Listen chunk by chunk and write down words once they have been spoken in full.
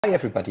Hi,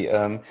 everybody.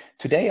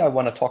 Today I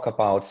want to talk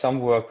about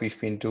some work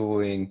we've been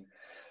doing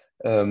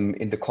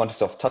in the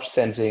context of touch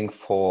sensing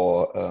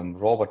for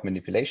robot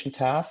manipulation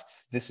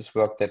tasks. This is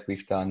work that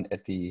we've done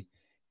at the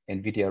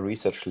Nvidia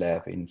Research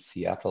Lab in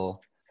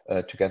Seattle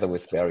together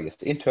with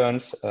various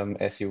interns,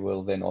 as you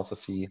will then also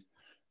see.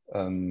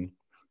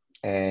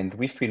 And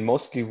we've been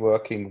mostly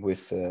working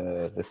with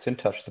the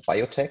SynTouch, the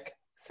biotech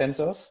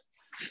sensors.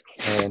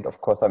 And of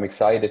course, I'm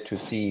excited to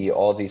see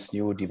all these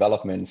new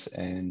developments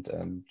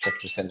and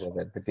just the sensor,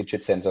 that the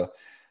digit sensor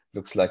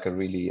looks like a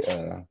really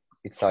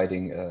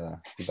exciting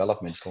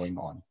development going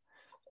on.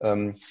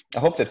 I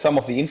hope that some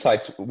of the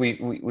insights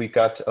we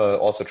got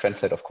also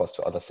translate, of course,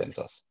 to other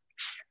sensors.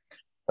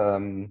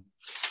 How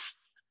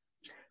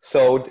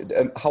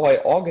I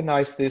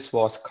organized this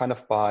was kind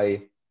of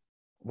by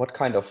what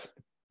kind of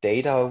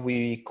data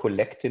we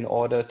collect in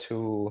order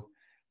to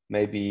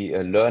maybe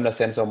learn a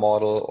sensor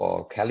model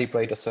or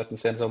calibrate a certain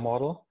sensor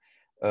model.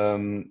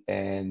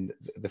 And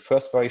the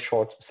first very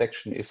short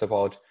section is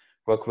about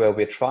work where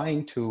we're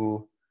trying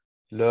to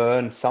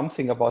learn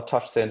something about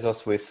touch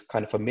sensors with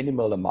kind of a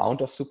minimal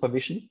amount of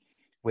supervision,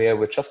 where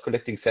we're just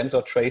collecting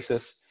sensor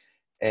traces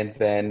and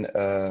then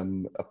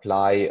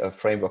apply a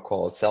framework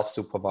called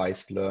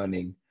self-supervised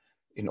learning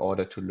in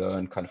order to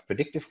learn kind of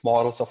predictive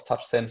models of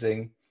touch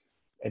sensing.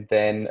 And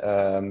then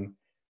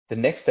the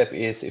next step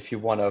is if you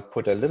want to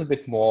put a little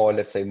bit more,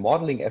 let's say,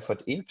 modeling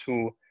effort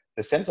into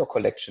the sensor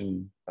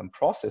collection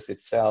process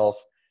itself,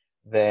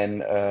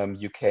 then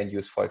you can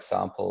use, for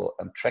example,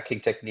 tracking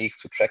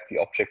techniques to track the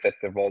objects that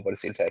the robot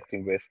is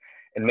interacting with.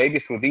 And maybe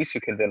through these,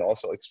 you can then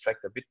also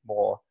extract a bit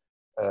more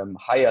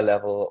higher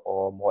level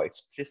or more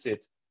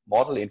explicit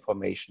model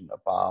information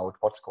about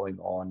what's going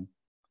on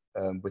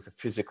with the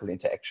physical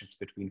interactions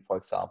between, for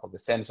example, the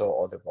sensor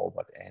or the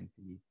robot and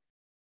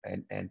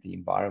the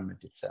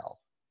environment itself.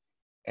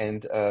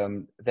 And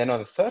then on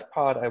the third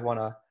part, I want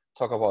to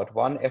talk about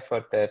one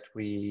effort that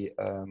we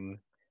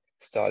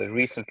started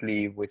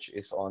recently, which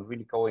is on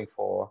really going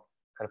for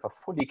kind of a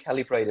fully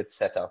calibrated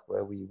setup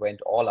where we went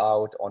all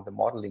out on the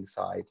modeling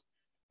side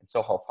and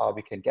saw how far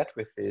we can get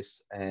with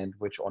this, and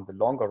which on the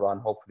longer run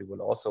hopefully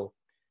will also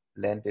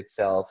lend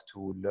itself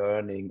to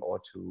learning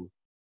or to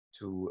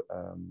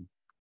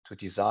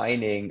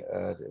designing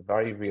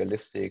very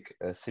realistic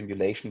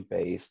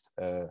simulation-based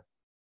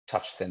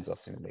touch sensor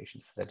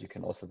simulations that you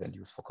can also then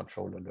use for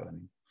controller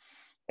learning.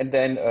 And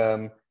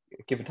then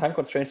given time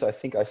constraints, I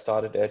think I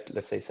started at,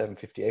 let's say,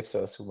 7:58, so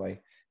I assume I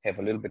have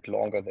a little bit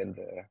longer than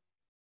the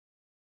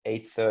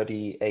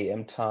 8:30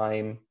 a.m.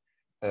 time,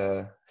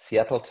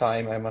 Seattle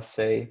time, I must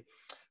say.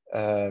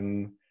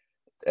 I'll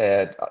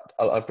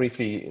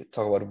briefly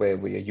talk about where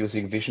we are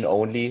using vision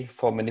only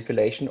for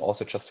manipulation,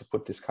 also just to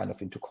put this kind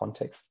of into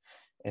context,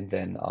 and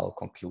then I'll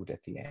conclude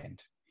at the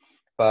end.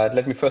 But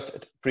let me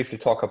first briefly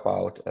talk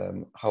about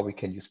how we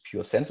can use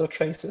pure sensor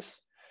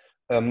traces.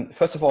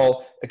 First of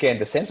all, again,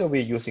 the sensor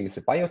we're using is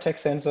a biotech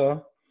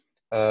sensor.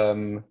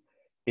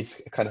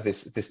 It's kind of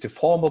this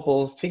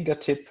deformable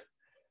fingertip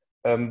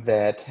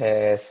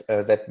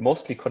that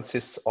mostly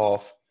consists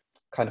of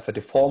kind of a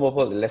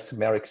deformable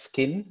elastomeric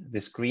skin,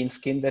 this green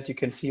skin that you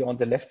can see on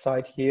the left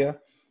side here.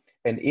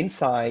 And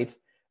inside,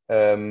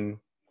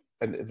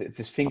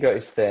 this finger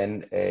is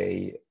then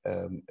a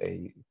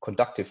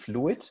conductive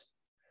fluid.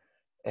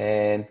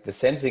 And the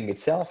sensing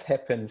itself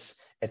happens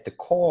at the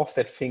core of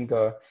that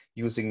finger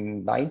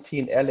using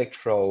 19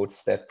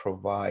 electrodes that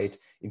provide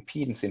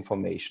impedance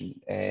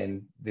information.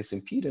 And this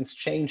impedance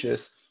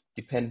changes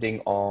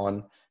depending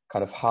on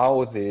kind of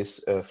how this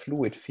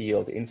fluid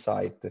field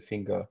inside the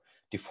finger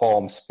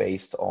deforms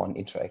based on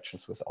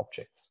interactions with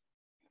objects.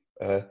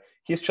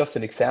 Here's just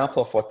an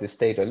example of what this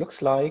data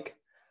looks like,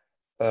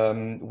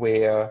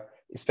 where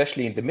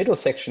especially in the middle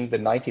section, the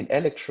 19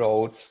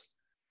 electrodes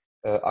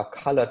are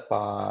colored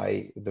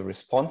by the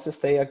responses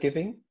they are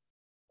giving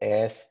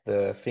as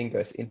the finger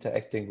is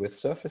interacting with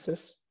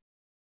surfaces.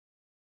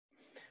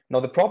 Now,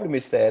 the problem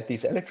is that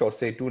these electrodes,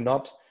 they do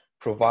not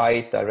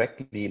provide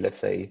directly, let's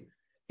say,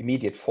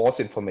 immediate force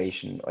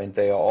information, and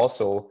they are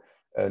also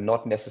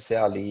not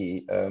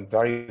necessarily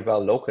very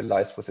well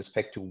localized with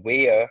respect to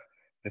where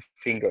the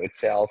finger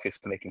itself is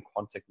making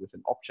contact with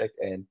an object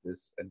and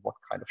what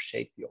kind of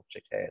shape the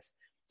object has.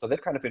 So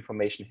that kind of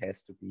information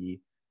has to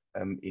be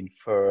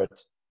inferred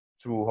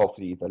through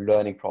hopefully the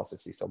learning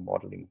processes or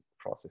modeling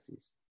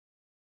processes.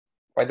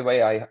 By the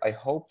way, I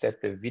hope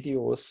that the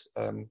videos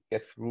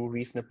get through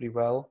reasonably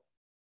well.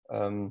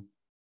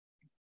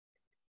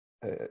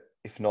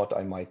 If not,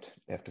 I might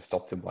have to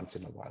stop them once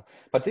in a while.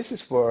 But this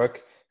is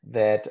work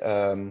that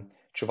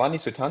Giovanni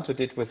Sutanto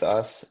did with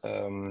us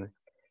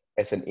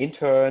as an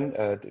intern.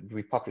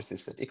 We published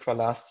this at ICRA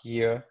last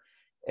year.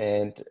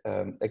 And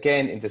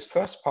again, in this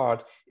first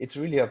part, it's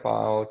really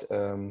about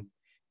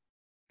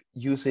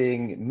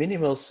using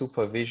minimal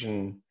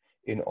supervision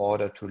in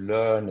order to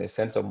learn a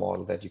sensor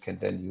model that you can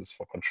then use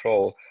for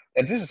control.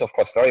 And this is, of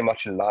course, very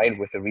much in line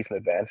with the recent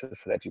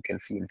advances that you can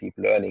see in deep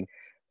learning,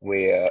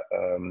 where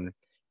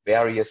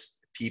various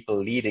people,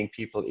 leading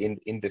people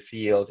in the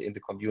field, in the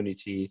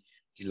community,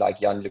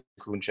 like Jan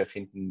LeCun, Jeff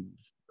Hinton,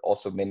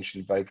 also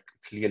mentioned very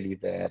clearly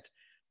that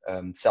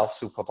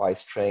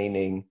self-supervised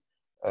training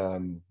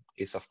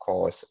is, of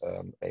course,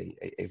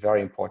 a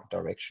very important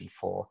direction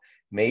for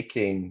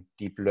making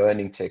deep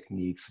learning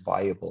techniques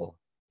viable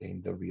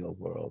in the real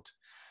world.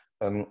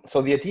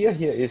 So the idea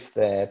here is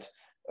that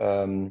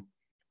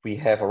we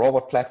have a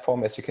robot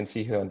platform, as you can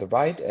see here on the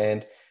right,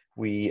 and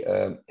we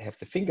have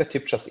the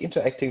fingertip just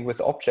interacting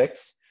with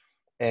objects.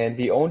 And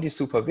the only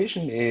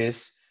supervision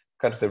is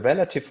kind of the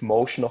relative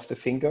motion of the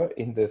finger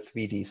in the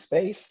 3D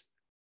space.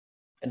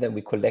 And then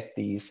we collect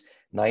these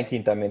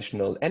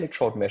 19-dimensional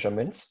electrode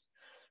measurements.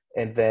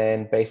 And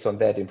then based on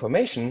that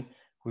information,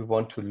 we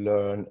want to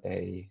learn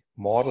a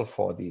model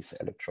for these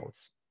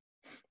electrodes.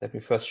 Let me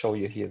first show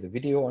you here the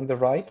video on the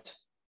right.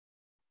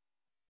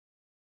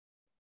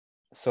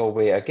 So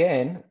where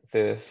again,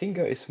 the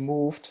finger is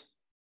moved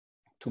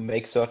to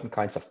make certain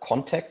kinds of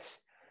contacts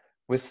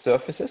with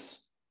surfaces.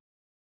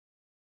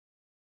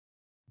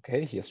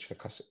 Okay, here's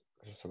just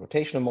a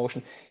rotational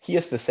motion.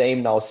 Here's the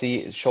same now,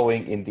 see,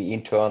 showing in the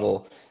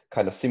internal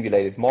kind of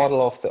simulated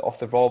model of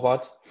the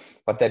robot,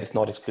 but that is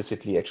not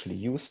explicitly actually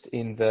used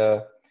in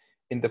the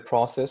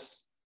process.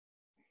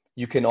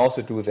 You can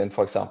also do then,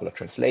 for example, a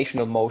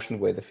translational motion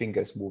where the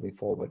finger is moving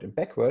forward and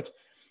backward.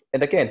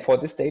 And again, for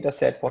this data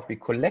set, what we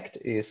collect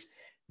is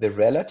the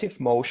relative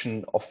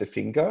motion of the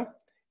finger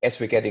as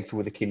we're getting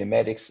through the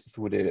kinematics,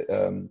 through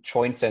the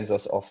joint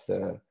sensors of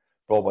the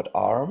robot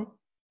arm.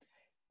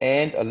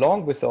 And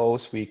along with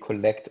those, we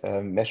collect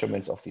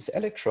measurements of these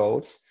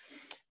electrodes.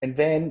 And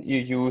then you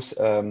use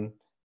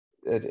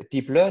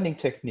deep learning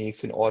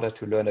techniques in order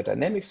to learn a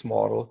dynamics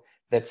model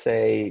that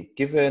say,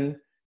 given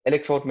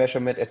electrode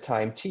measurement at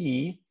time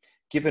t,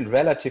 given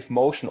relative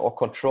motion or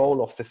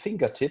control of the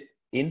fingertip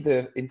in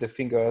the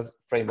finger's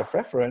frame of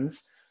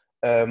reference,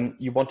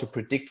 you want to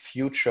predict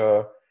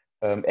future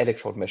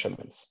electrode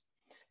measurements.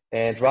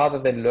 And rather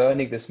than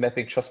learning this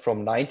mapping just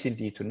from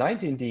 19D to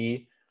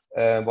 19D,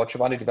 what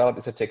Giovanni developed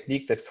is a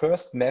technique that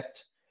first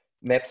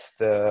maps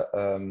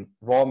the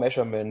raw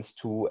measurements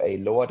to a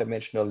lower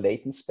dimensional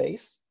latent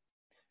space,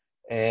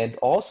 and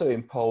also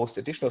imposed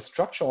additional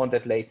structure on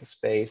that latent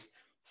space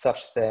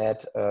such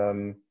that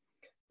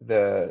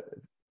the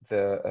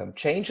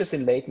changes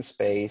in latent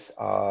space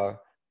are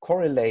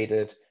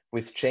correlated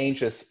with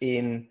changes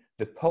in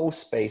the pose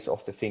space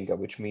of the finger,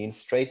 which means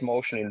straight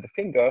motion in the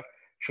finger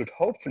should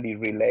hopefully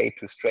relate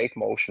to straight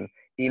motion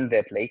in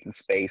that latent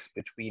space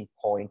between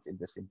points in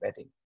this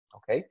embedding,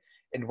 okay?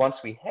 And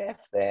once we have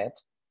that,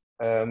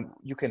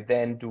 you can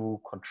then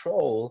do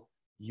control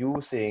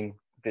using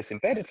this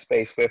embedded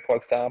space where, for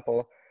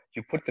example,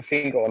 you put the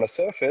finger on a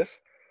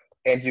surface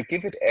and you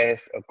give it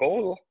as a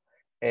goal,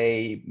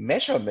 a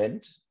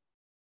measurement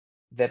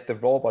that the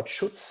robot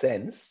should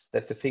sense,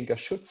 that the finger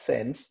should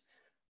sense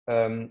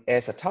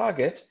as a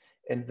target,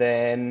 and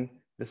then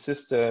the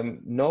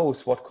system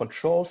knows what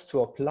controls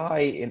to apply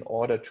in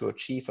order to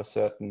achieve a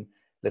certain,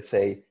 let's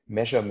say,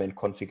 measurement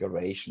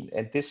configuration.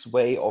 And this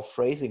way of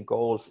phrasing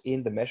goals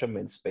in the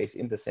measurement space,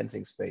 in the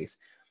sensing space,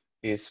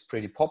 is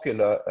pretty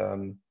popular,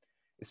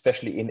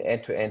 especially in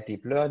end-to-end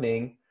deep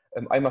learning.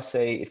 I must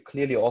say it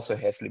clearly also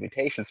has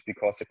limitations,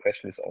 because the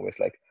question is always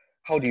like,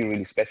 how do you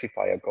really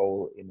specify a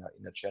goal in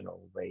a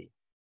general way?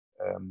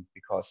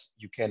 Because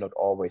you cannot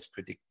always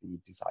predict the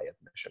desired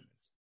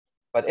measurements.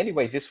 But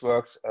anyway, this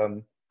works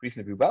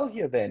reasonably well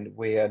here then,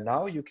 where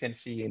now you can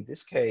see in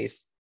this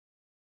case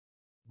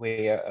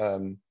where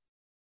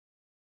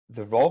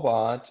the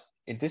robot,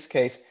 in this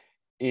case,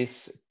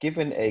 is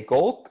given a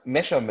goal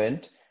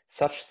measurement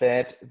such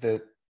that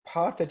the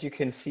part that you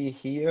can see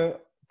here,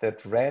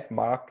 that red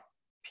marked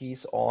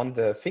piece on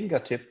the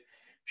fingertip,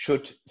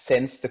 should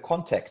sense the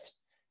contact.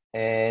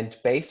 And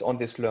based on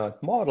this learned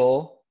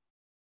model,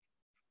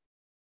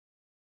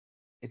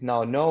 it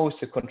now knows,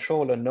 the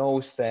controller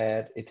knows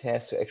that it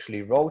has to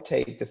actually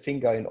rotate the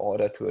finger in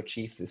order to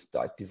achieve this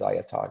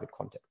desired target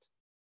contact.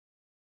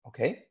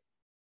 Okay?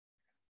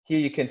 Here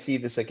you can see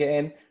this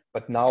again,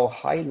 but now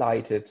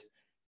highlighted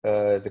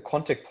the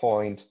contact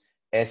point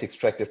as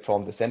extracted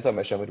from the sensor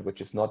measurement,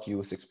 which is not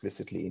used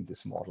explicitly in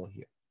this model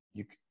here.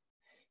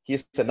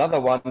 Here's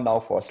another one now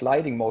for a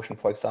sliding motion,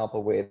 for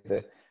example, where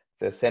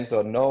the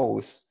sensor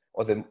knows,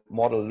 or the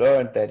model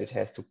learned, that it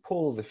has to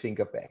pull the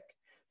finger back.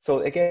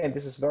 So again,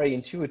 this is very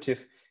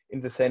intuitive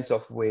in the sense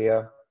of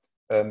where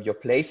you're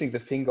placing the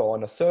finger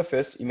on a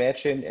surface,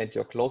 imagine, and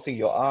you're closing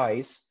your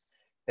eyes,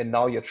 and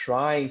now you're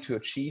trying to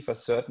achieve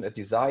a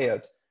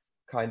desired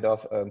kind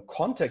of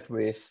contact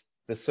with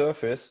the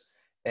surface.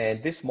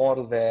 And this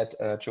model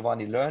that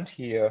Giovanni learned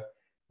here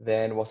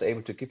then was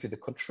able to give you the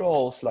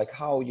controls, like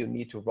how you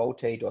need to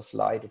rotate or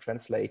slide or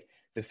translate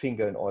the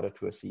finger in order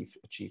to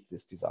achieve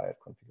this desired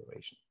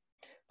configuration.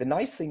 The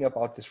nice thing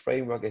about this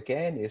framework,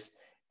 again, is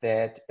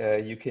that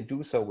you can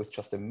do so with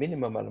just a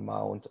minimum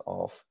amount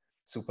of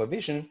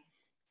supervision.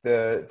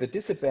 The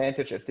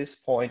disadvantage at this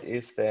point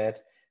is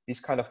that these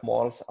kind of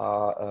models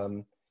are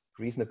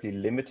reasonably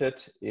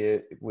limited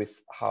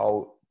with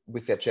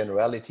their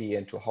generality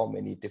and to how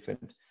many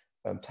different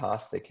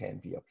tasks they can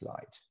be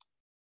applied.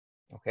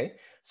 Okay,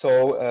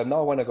 so now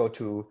I want to go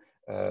to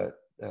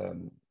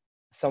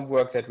some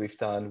work that we've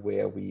done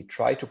where we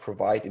try to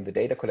provide in the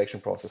data collection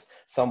process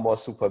some more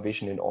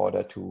supervision in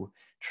order to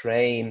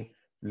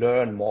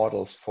learn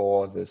models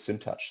for the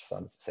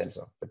SynTouch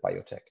sensor, the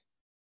biotech.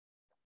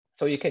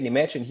 So you can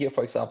imagine here,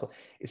 for example,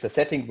 is a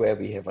setting where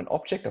we have an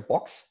object, a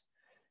box,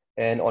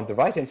 and on the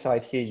right-hand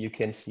side here, you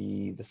can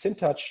see the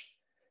SynTouch,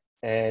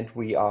 and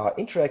we are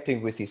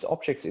interacting with these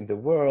objects in the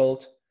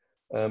world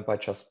by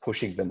just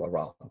pushing them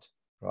around,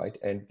 right?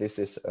 And this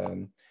is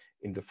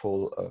in the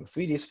full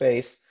 3D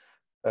space.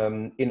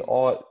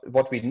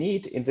 What we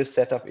need in this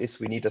setup is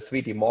we need a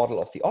 3D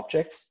model of the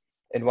objects.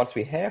 And once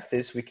we have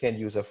this, we can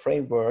use a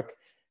framework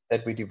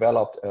that we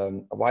developed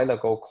a while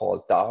ago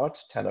called DART.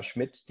 Tanner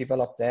Schmidt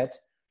developed that,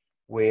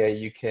 where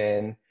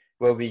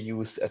we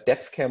use a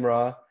depth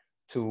camera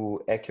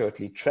to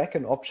accurately track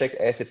an object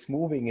as it's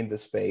moving in the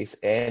space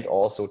and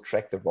also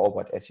track the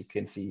robot, as you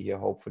can see here,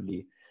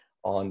 hopefully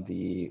on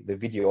the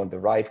video on the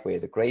right, where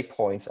the gray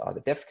points are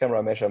the depth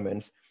camera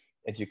measurements.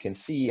 And you can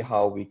see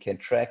how we can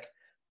track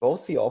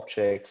both the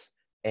objects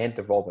and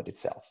the robot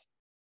itself.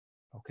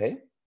 Okay.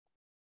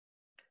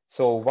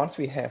 So once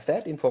we have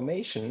that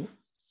information,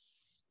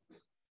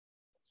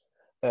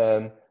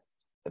 Bala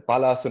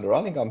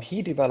Sundaralingam,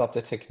 he developed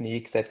a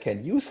technique that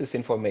can use this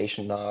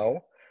information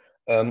now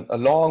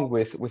along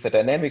with a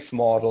dynamics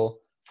model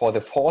for the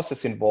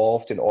forces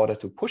involved in order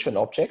to push an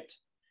object.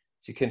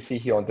 So you can see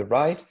here on the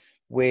right,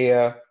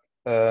 where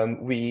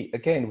we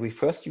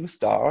first use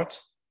DART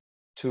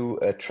to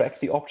track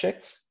the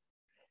objects.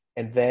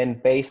 And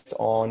then based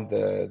on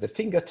the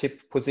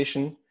fingertip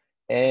position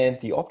and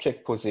the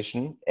object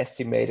position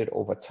estimated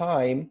over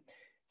time,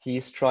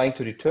 he's trying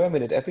to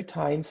determine at every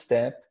time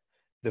step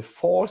the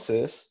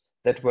forces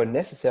that were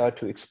necessary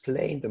to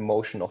explain the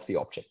motion of the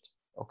object,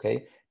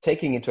 okay?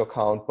 Taking into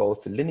account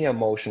both the linear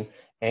motion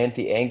and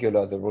the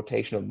angular, the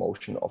rotational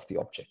motion of the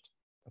object,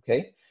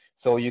 okay?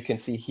 So you can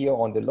see here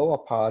on the lower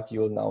part,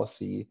 you'll now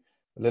see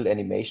a little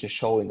animation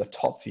showing a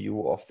top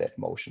view of that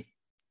motion,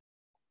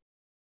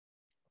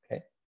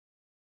 okay?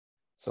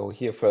 So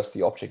here first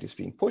the object is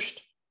being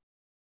pushed,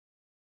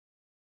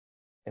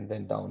 and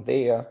then down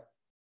there,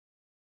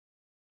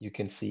 you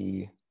can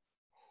see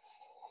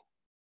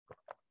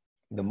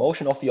the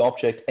motion of the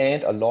object,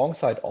 and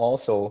alongside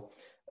also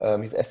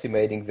he's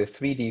estimating the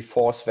 3D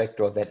force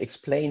vector that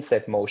explains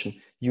that motion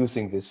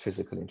using this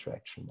physical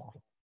interaction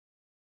model.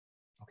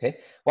 Okay,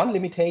 one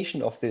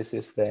limitation of this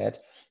is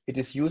that it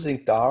is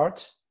using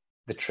DART,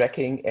 the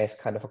tracking, as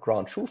kind of a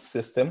ground truth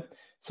system.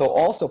 So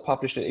also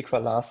published at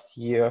ICRA last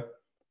year,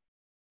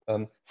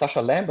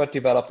 Sasha Lambert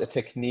developed a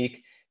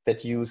technique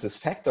that uses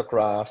factor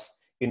graphs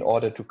in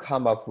order to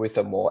come up with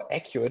a more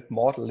accurate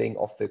modeling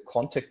of the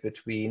contact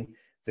between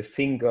the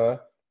finger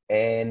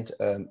and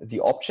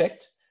the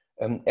object.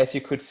 As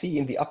you could see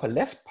in the upper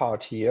left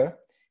part here,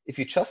 if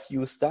you just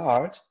use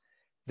DART,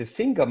 the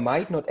finger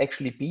might not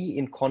actually be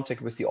in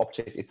contact with the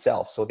object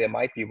itself. So there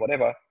might be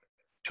whatever,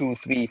 2,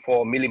 3,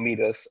 4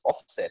 millimeters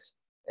offset.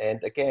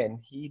 And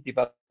again, he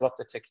developed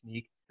a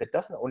technique that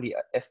doesn't only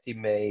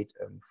estimate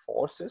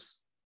forces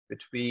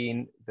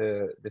between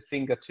the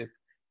fingertip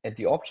and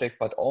the object,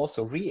 but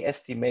also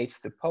re-estimates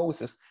the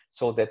poses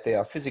so that they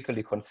are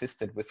physically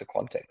consistent with the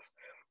context.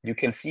 You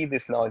can see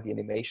this now in the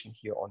animation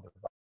here on the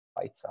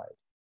right side.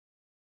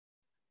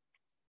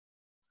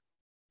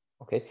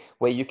 Okay,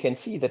 where you can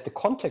see that the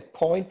contact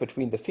point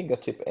between the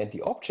fingertip and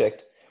the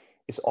object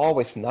is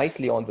always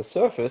nicely on the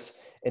surface,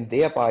 and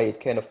thereby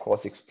it can, of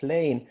course,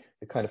 explain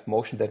the kind of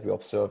motion that we're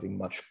observing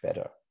much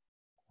better.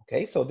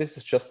 Okay, so this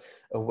is just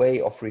a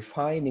way of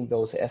refining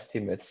those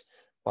estimates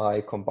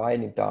by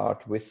combining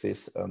DART with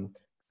this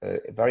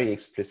very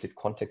explicit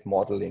contact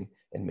modeling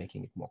and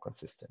making it more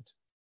consistent.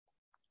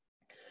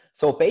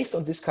 So based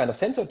on this kind of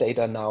sensor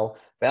data now,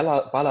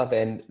 Bala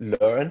then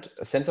learned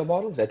a sensor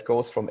model that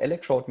goes from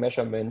electrode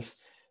measurements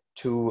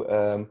to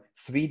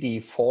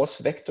 3D force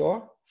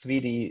vector,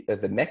 3D,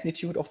 the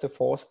magnitude of the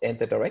force and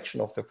the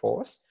direction of the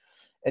force.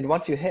 And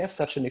once you have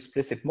such an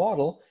explicit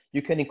model,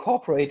 you can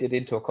incorporate it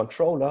into a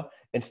controller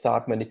and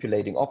start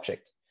manipulating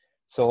object.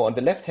 So on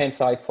the left-hand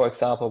side, for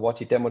example, what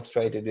he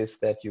demonstrated is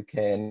that you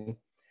can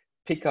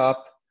pick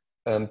up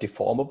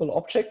deformable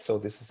objects. So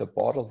this is a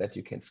bottle that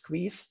you can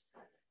squeeze.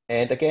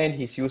 And again,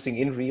 he's using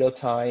in real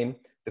time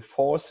the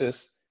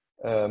forces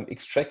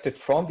extracted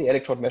from the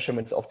electrode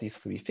measurements of these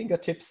 3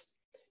 fingertips.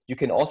 You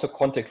can also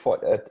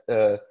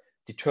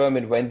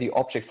determine when the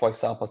object, for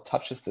example,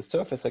 touches the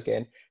surface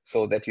again,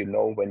 so that you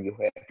know when you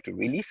have to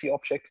release the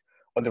object.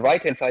 On the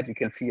right-hand side, you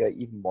can see an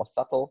even more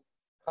subtle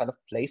kind of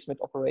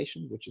placement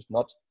operation, which is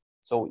not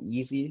so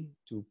easy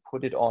to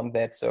put it on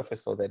that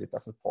surface so that it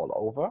doesn't fall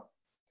over.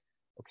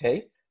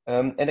 Okay.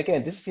 And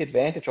again, this is the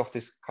advantage of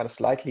this kind of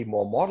slightly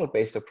more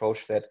model-based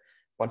approach, that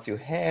once you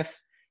have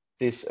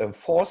this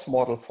force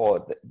model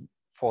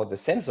for the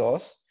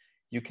sensors,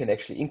 you can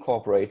actually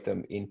incorporate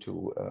them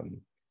into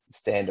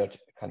standard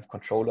kind of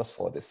controllers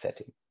for this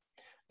setting.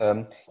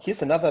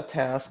 Here's another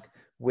task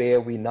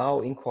where we now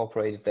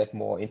incorporated that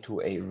more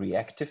into a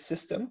reactive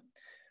system,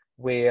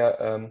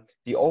 where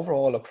the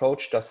overall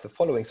approach does the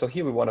following. So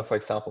here we want to, for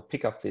example,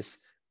 pick up this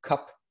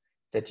cup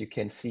that you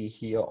can see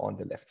here on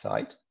the left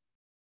side.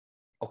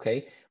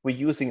 Okay, we're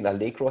using an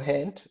Allegro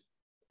hand,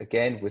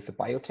 again with the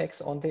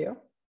biotex on there.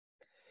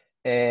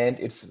 And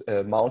it's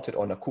mounted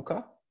on a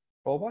KUKA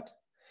robot.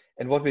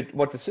 And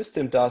what the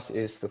system does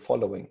is the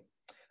following.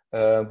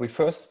 We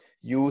first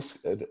use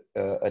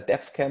a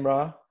depth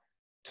camera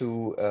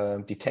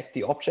to detect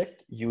the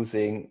object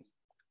using,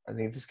 I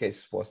think in this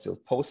case was still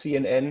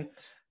POSE-CNN,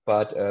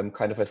 but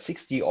kind of a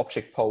 6D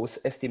object pose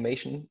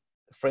estimation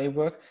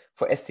framework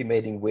for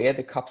estimating where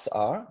the cups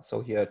are.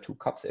 So here are 2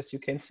 cups, as you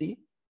can see.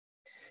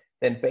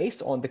 Then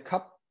based on the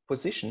cup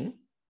position,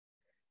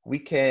 we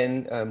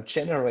can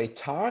generate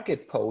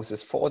target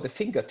poses for the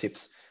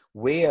fingertips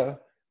where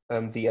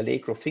the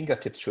Allegro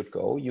fingertips should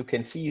go. You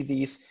can see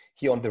these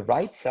here on the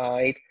right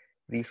side,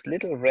 these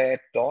little red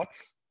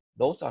dots.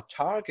 Those are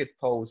target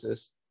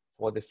poses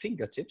for the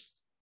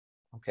fingertips.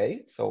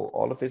 Okay, so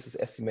all of this is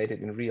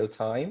estimated in real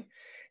time.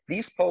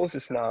 These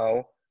poses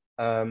now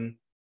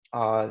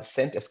are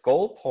sent as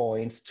goal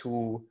points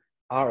to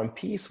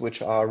RMPs,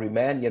 which are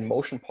Riemannian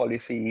motion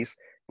policies,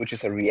 which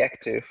is a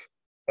reactive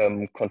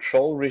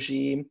control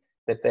regime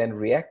that then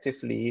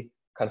reactively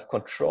kind of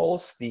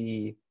controls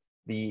the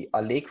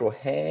Allegro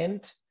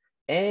hand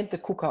and the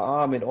KUKA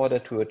arm in order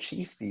to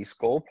achieve these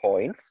goal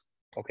points.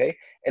 Okay,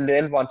 and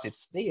then once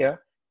it's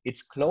there,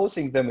 it's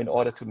closing them in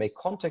order to make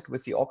contact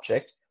with the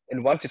object.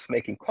 And once it's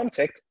making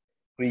contact,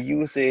 we're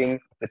using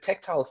the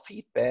tactile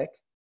feedback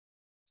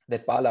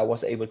that Bala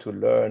was able to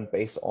learn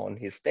based on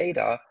his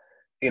data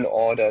in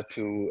order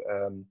to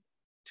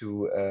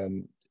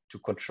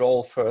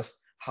control first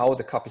how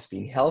the cup is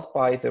being held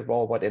by the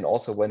robot, and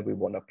also when we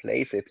want to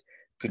place it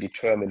to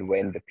determine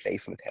when the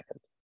placement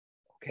happened.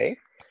 Okay,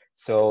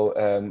 so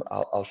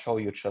I'll show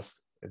you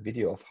just a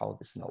video of how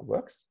this now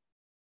works.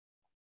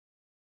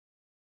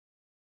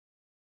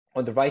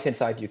 On the right hand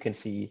side, you can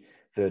see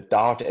the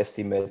dart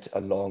estimate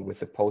along with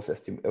the pose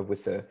estimate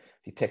with the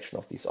detection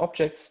of these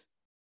objects.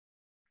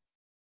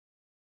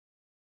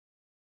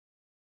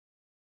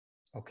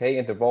 Okay,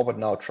 and the robot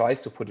now tries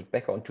to put it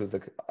back onto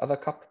the other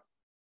cup.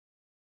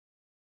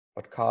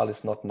 But Carl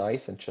is not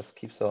nice and just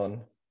keeps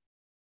on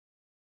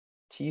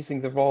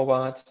teasing the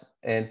robot,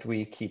 and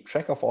we keep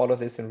track of all of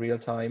this in real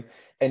time.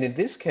 And in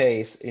this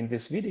case, in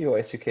this video,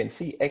 as you can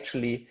see,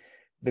 actually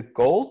the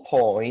goal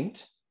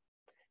point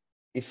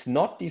is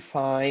not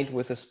defined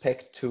with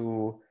respect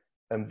to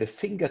the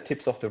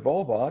fingertips of the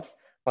robot,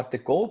 but the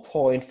goal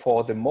point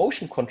for the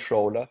motion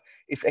controller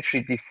is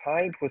actually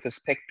defined with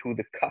respect to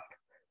the cup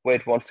where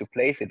it wants to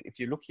place it. If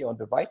you look here on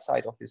the right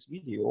side of this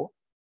video,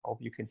 I hope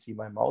you can see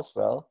my mouse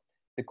well,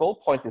 the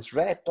goal point is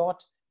red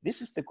dot.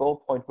 This is the goal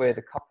point where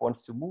the cup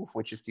wants to move,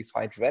 which is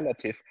defined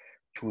relative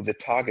to the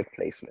target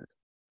placement.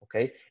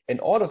 Okay,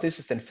 and all of this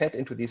is then fed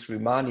into these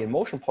Riemannian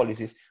motion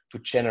policies to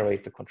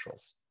generate the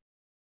controls.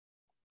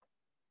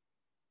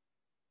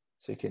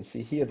 So you can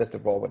see here that the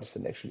robot is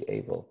then actually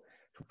able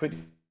to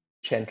pretty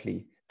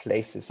gently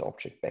place this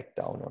object back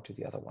down onto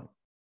the other one.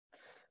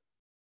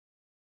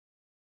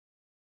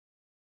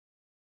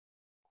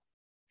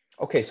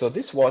 Okay, so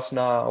this was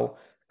now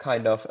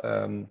kind of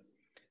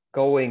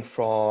going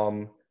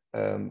from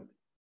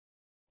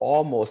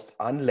almost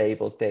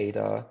unlabeled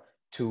data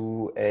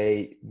to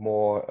a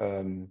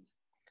more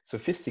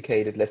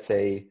sophisticated, let's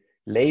say,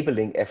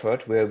 labeling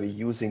effort where we're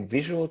using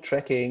visual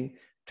tracking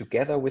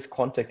together with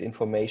contact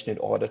information in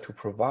order to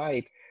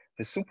provide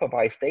the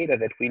supervised data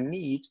that we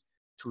need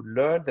to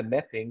learn the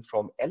mapping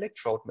from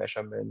electrode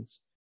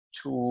measurements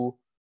to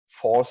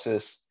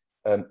forces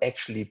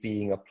actually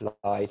being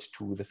applied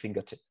to the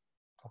fingertip.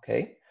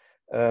 Okay,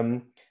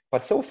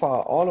 but so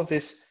far all of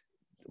this,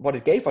 what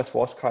it gave us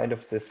was kind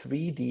of the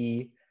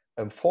 3D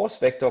force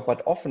vector,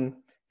 but often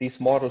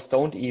these models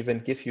don't even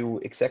give you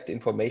exact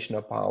information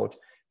about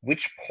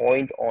which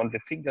point on the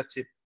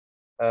fingertip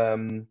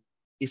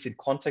is in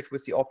contact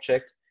with the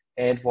object.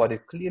 And what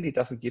it clearly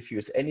doesn't give you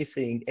is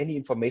any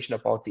information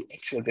about the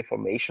actual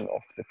deformation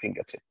of the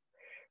fingertip.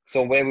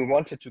 So where we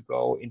wanted to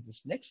go in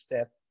this next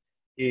step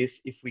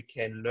is if we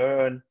can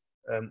learn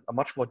a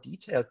much more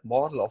detailed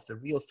model of the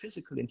real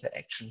physical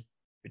interaction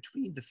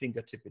between the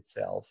fingertip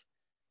itself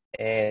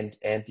and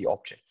the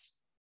objects.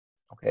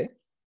 Okay,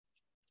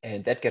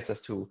 and that gets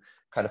us to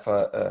kind of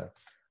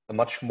a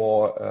much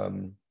more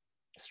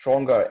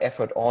stronger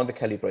effort on the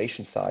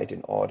calibration side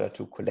in order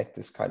to collect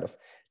this kind of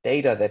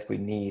data that we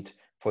need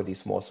for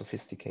these more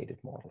sophisticated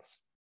models.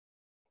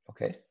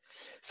 Okay,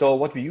 so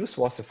what we used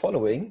was the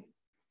following.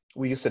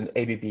 We used an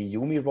ABB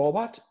Yumi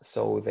robot,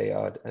 so they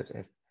are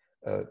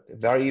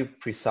very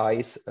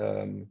precise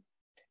and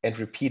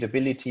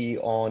repeatability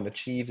on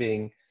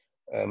achieving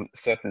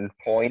certain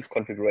points,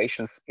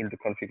 configurations in the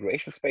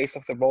configuration space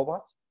of the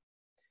robot.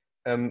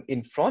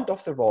 In front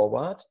of the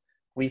robot,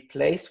 we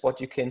placed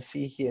what you can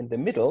see here in the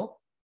middle,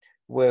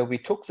 where we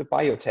took the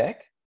biotech,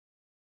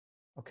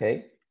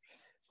 okay,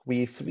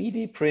 we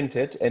 3D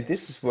printed, and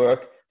this is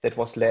work that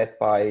was led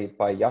by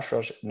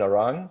Yashas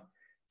Narang,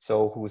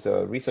 so who's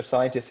a research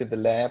scientist in the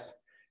lab,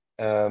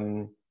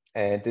 and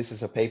this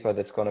is a paper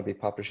that's going to be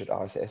published at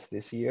RSS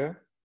this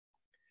year.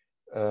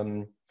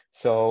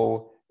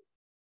 So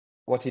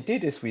what he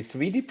did is we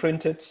 3D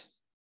printed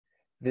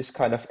this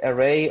kind of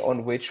array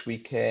on which we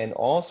can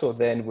also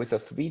then with a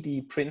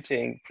 3D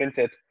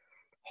printed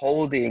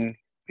holding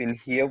pin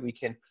here, we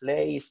can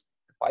place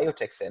the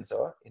biotech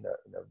sensor in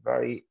a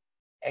very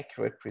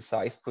accurate,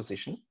 precise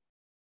position.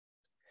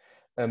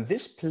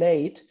 This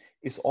plate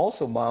is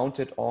also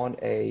mounted on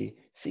a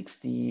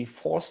 6D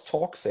force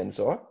torque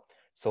sensor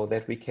so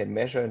that we can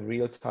measure in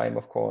real time,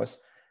 of course,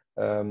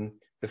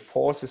 the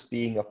forces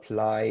being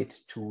applied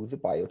to the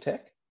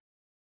biotech.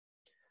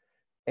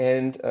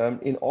 And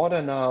in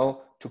order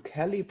now to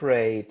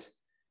calibrate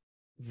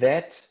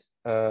that,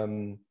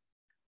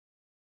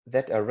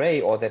 that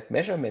array or that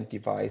measurement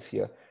device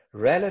here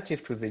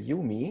relative to the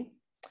UMI,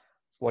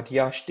 what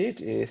Yash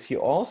did is he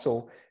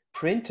also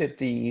printed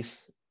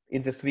these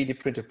in the 3D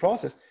printed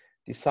process,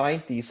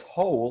 designed these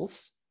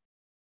holes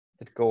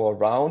that go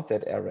around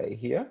that array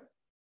here.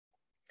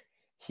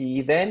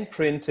 He then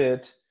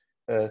printed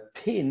a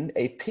pin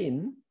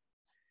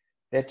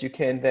that you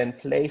can then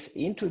place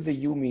into the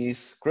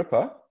UMI's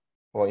gripper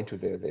or into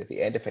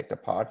the end effector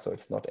part, so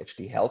it's not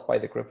actually held by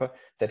the gripper.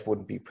 That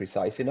wouldn't be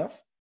precise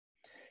enough.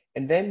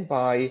 And then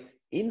by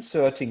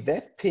inserting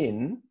that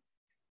pin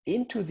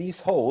into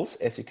these holes,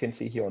 as you can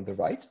see here on the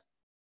right,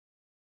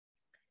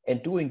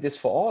 and doing this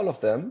for all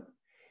of them,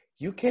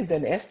 you can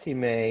then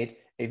estimate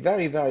a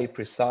very, very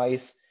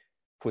precise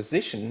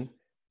position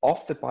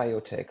of the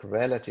biotech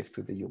relative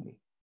to the UMI.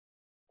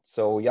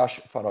 So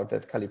Yash found out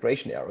that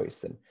calibration error is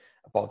then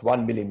about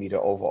 1 millimeter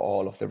over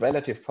all of the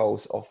relative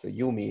pose of the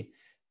UMI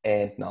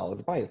and now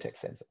the biotech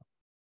sensor.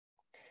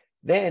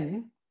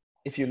 Then,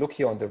 if you look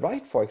here on the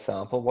right, for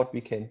example, what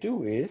we can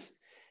do is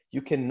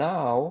you can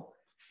now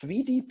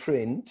 3D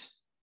print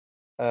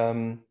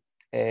an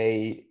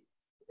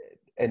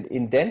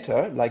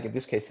indenter, like in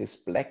this case, this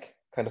black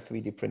kind of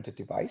 3D printed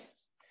device.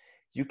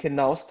 You can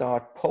now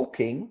start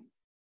poking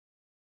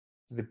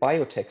the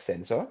biotech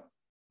sensor.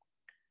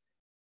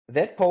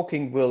 That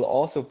poking will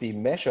also be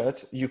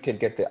measured. You can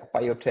get the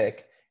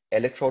biotech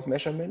electrode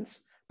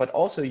measurements, but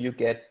also you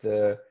get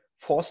the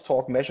force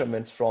torque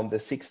measurements from the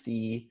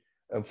 6D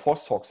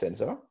force torque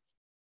sensor,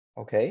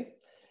 okay?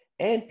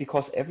 And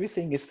because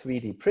everything is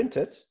 3D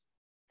printed,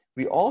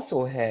 we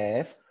also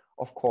have,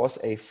 of course,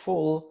 a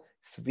full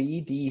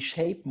 3D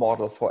shape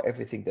model for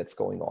everything that's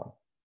going on,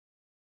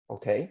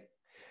 okay?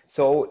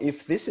 So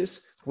if this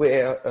is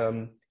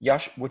where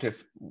Yash would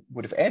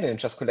have added and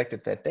just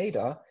collected that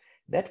data,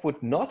 that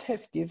would not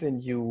have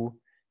given you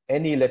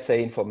any, let's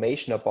say,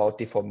 information about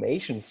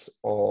deformations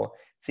or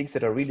things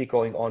that are really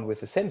going on with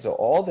the sensor.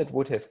 All that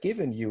would have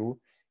given you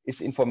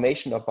is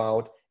information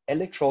about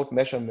electrode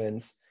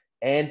measurements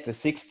and the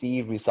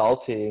 6D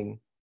resulting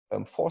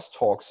force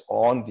torques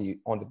on the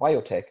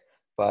biotech,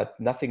 but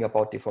nothing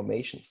about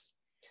deformations.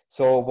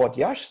 So what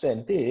Yash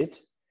then did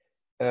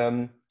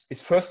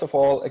is, first of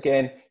all,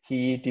 again,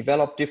 he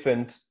developed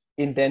different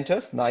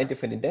indenters, 9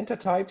 different indenter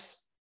types.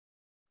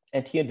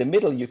 And here in the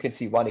middle, you can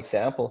see one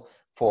example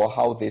for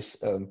how this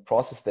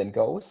process then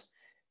goes,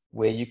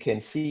 where you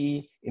can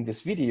see in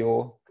this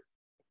video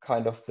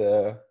kind of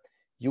the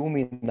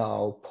UMI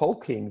now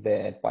poking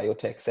that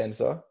biotech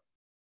sensor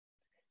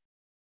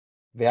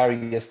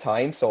various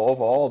times. So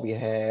overall, we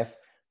have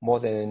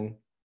more than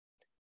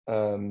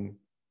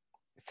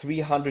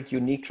 300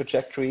 unique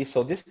trajectories.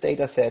 So this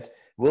data set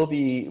will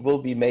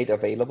be made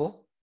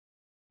available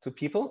to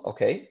people.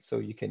 Okay, so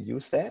you can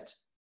use that.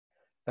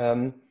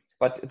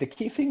 But the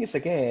key thing is,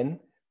 again,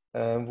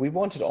 we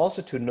wanted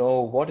also to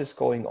know what is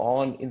going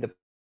on in the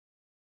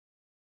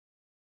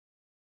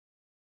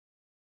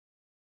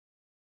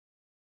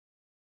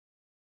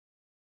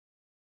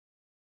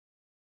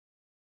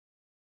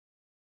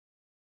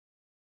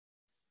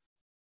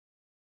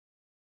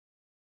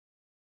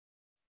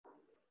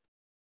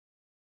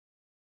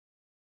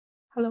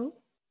Hello?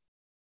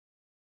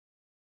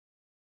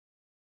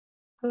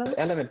 Hello?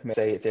 element.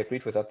 They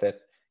agreed with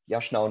that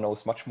Yash now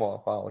knows much more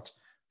about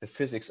the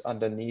physics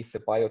underneath the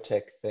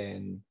biotech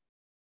than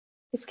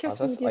Excuse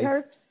others. me,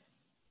 Dieter.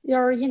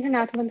 Your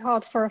internet went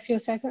out for a few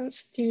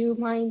seconds. Do you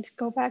mind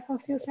go back a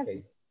few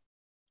seconds?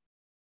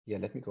 Yeah,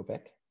 let me go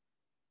back.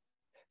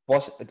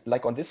 Was it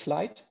like on this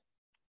slide?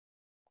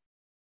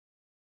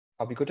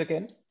 Are we good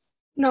again?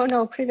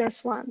 No,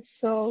 previous one.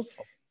 So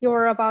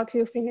you're about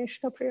to finish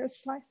the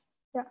previous slides.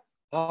 Yeah.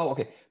 Oh,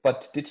 okay.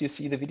 But did you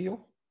see the video?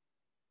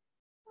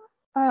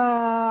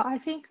 I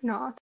think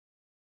not.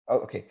 Oh,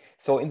 okay.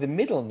 So in the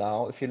middle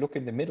now, if you look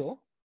in the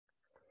middle,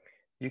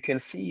 you can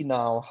see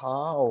now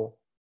how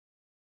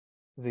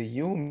the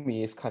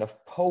UMI is kind of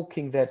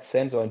poking that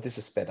sensor, and this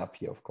is sped up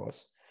here, of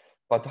course,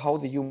 but how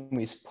the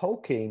UMI is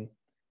poking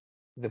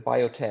the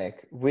biotech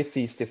with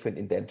these different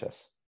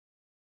indenters.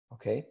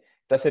 Okay,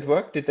 does it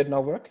work? Did that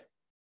now work?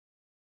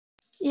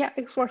 Yeah,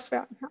 it works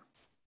well now.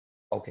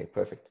 Okay,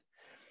 perfect.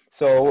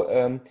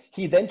 So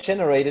he then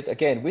generated,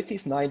 again, with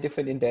these 9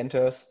 different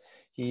indenters,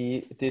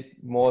 he did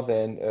more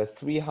than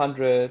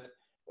 300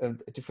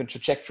 different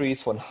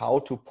trajectories on how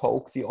to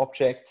poke the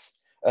objects,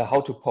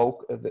 how to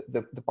poke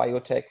the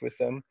biotech with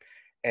them.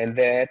 And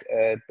that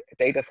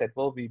data set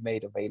will be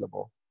made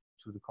available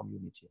to the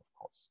community, of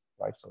course,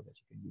 right? So that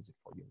you can use it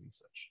for your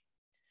research.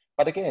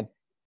 But again,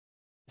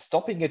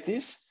 stopping at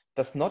this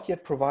does not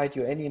yet provide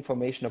you any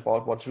information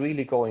about what's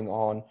really going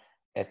on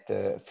at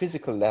the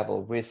physical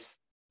level with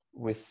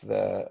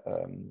the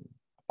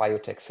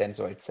biotech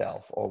sensor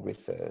itself or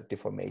with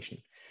deformation.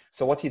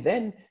 So what he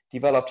then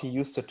developed, he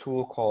used a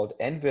tool called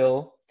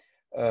Anvil,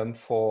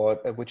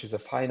 which is a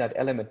finite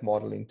element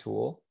modeling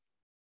tool,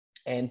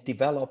 and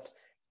developed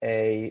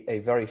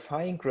a very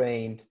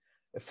fine-grained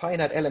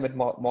finite element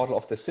model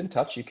of the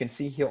SynTouch. You can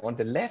see here on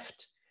the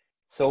left.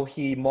 So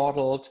he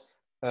modeled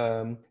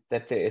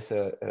that there is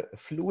a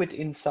fluid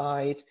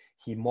inside.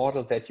 He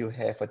modeled that you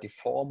have a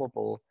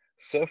deformable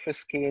surface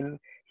skin.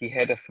 He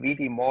had a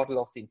 3D model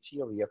of the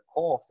interior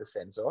core of the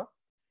sensor.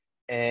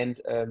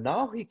 And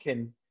now he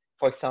can,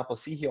 for example,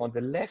 see here on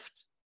the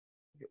left,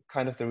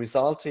 kind of the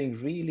resulting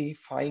really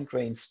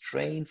fine-grained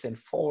strains and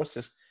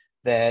forces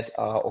that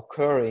are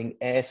occurring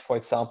as, for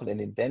example, an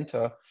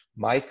indenter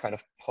might kind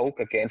of poke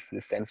against the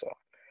sensor.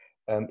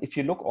 If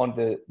you look on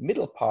the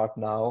middle part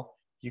now,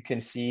 you can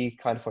see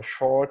kind of a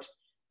short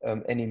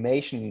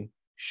animation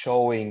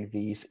showing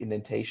these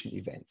indentation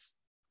events,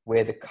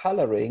 where the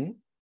coloring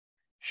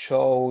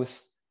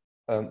shows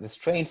the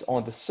strains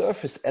on the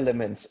surface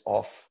elements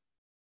of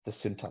the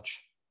SynTouch.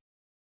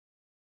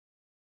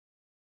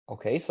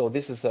 Okay, so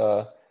this is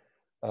a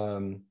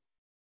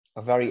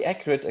very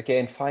accurate,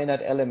 again,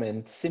 finite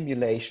element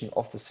simulation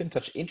of the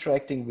SynTouch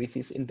interacting with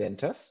these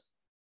indenters.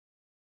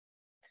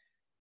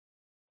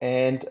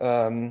 And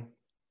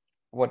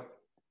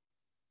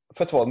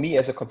first of all, me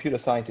as a computer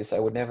scientist, I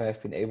would never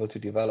have been able to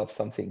develop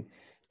something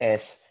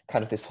as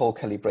kind of this whole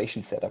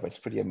calibration setup. It's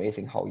pretty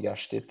amazing how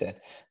Yash did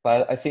that.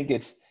 But I think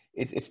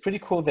it's pretty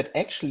cool that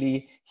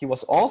actually he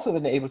was also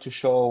then able to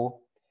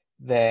show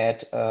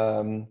that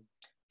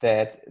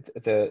that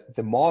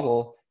the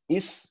model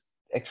is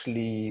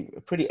actually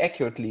pretty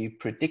accurately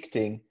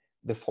predicting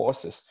the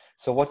forces.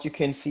 So what you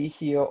can see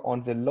here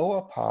on the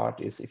lower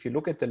part is, if you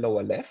look at the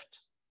lower left,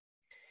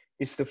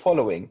 is the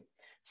following.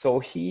 So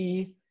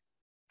he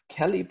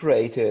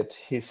calibrated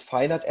his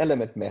finite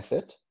element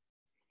method,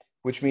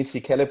 which means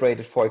he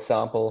calibrated, for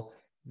example,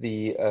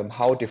 the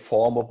how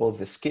deformable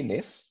the skin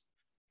is.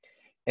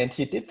 And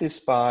he did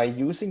this by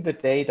using the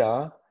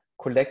data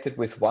collected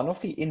with one of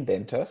the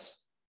indenters.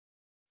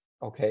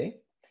 Okay.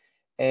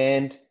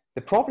 And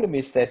the problem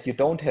is that you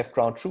don't have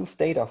ground truth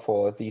data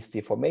for these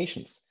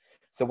deformations.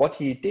 So what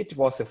he did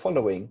was the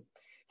following.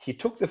 He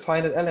took the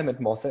finite element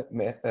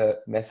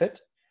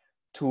method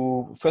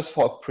to, first of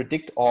all,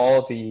 predict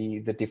all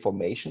the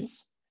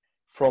deformations.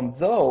 From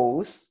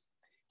those,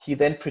 he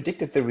then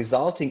predicted the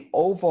resulting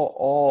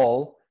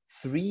overall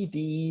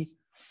 3D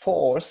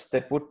force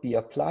that would be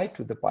applied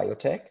to the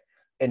biotech,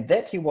 and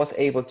that he was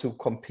able to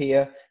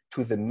compare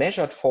to the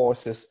measured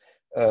forces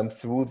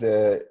through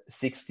the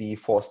 6D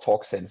force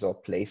torque sensor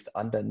placed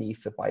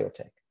underneath the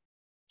biotech.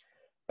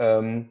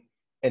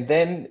 And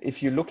then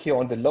if you look here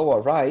on the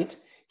lower right,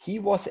 he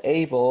was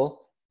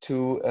able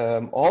to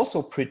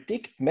also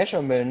predict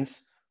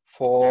measurements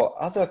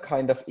for other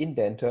kind of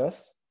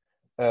indenters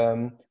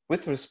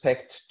with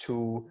respect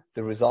to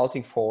the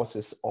resulting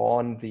forces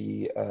on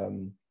the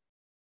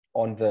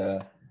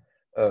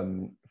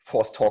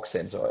force torque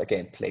sensor,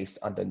 again, placed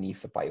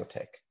underneath the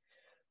biotech.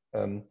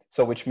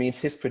 So which means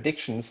his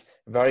predictions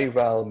very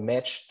well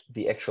matched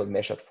the actual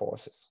measured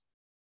forces.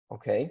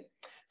 Okay,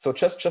 so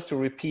just to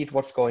repeat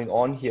what's going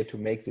on here to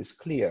make this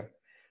clear.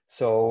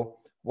 So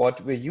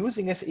what we're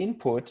using as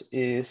input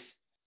is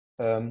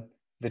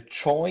the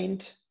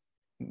joint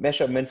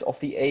measurements of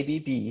the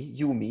ABB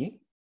UMI.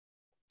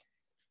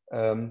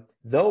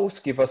 Those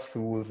give us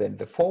through then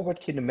the forward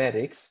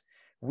kinematics.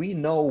 We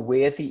know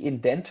where the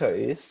indenter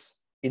is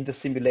in the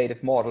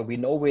simulated model. We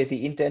know where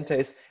the indenter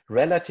is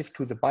relative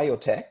to the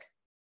biotech.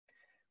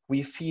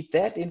 We feed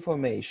that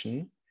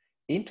information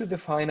into the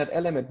finite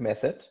element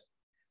method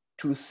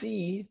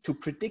to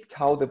predict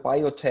how the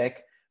biotech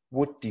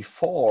would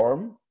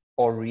deform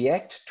or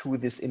react to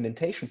this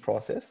indentation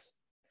process.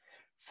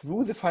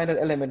 Through the finite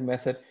element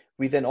method,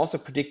 we then also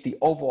predict the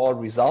overall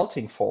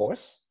resulting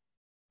force.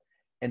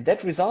 And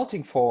that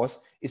resulting force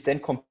is then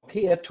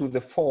compared to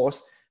the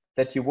force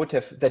that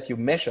you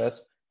measured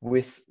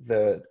with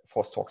the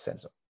force torque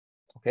sensor.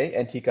 Okay,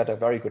 and he got a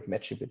very good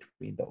matching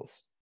between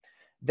those.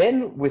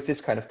 Then with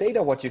this kind of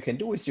data, what you can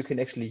do is you can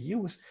actually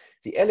use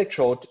the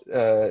electrode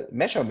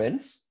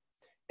measurements,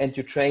 and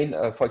you train,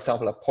 for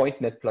example, a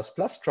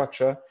PointNet++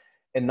 structure.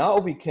 And now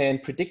we can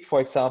predict, for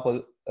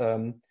example,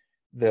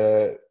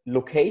 the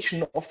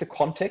location of the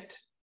contact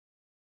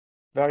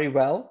very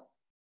well.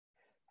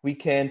 We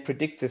can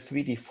predict the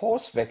 3D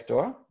force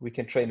vector. We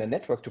can train a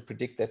network to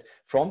predict that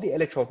from the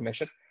electrode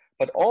measures.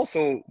 But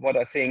also what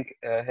I think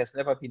has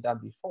never been done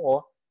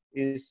before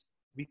is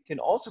we can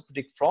also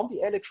predict from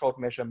the electrode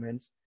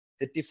measurements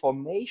the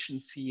deformation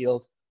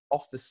field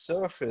of the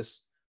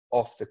surface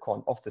of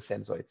the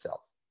sensor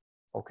itself,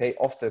 okay,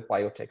 of the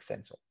biotech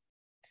sensor.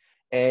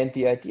 And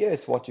the idea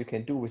is what you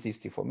can do with these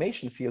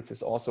deformation fields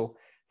is also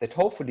that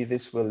hopefully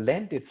this will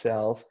lend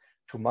itself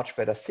to much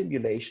better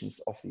simulations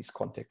of these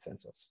contact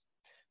sensors.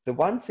 The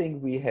one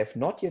thing we have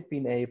not yet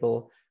been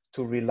able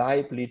to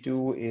reliably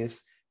do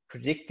is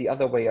predict the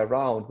other way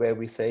around, where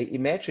we say,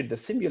 imagine the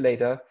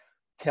simulator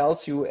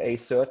tells you a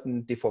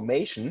certain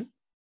deformation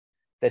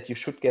that you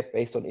should get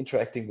based on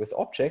interacting with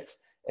objects.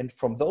 And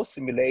from those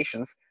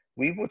simulations,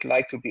 we would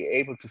like to be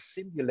able to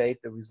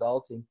simulate the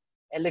resulting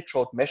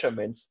electrode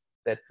measurements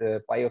that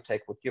the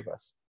biotech would give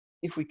us.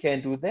 If we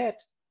can do that,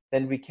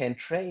 then we can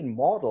train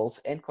models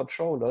and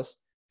controllers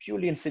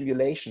purely in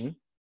simulation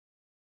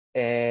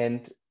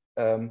and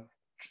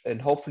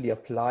hopefully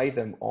apply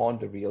them on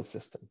the real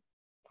system.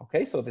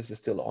 Okay, so this is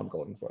still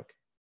ongoing work.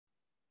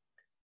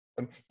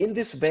 In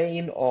this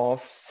vein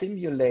of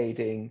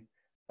simulating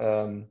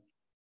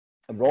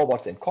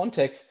robots and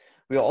contexts,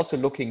 we are also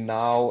looking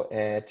now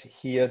at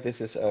here,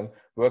 this is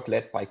work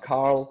led by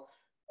Carl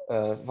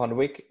van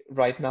Wyk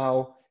right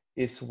now,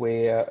 is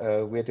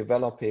where we're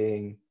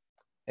developing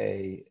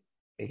a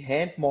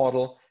hand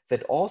model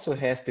that also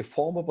has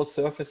deformable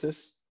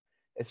surfaces.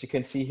 As you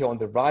can see here on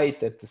the right,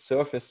 that the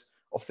surface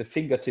of the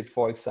fingertip,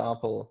 for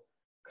example,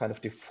 kind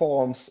of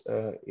deforms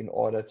in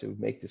order to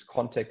make this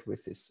contact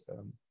with this,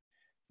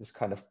 this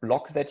kind of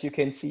block that you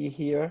can see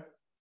here.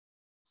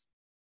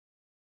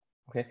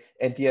 Okay,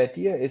 and the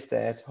idea is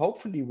that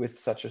hopefully with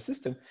such a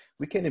system,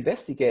 we can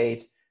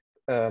investigate,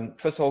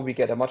 first of all, we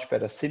get a much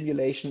better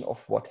simulation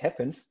of what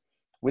happens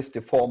with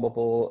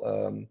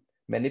deformable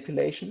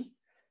manipulation,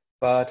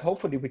 but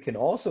hopefully we can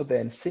also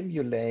then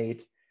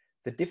simulate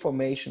the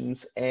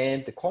deformations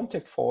and the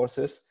contact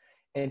forces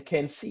and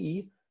can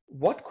see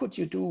what could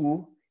you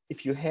do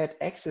if you had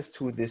access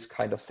to this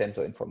kind of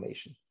sensor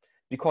information.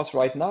 Because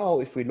right now,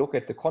 if we look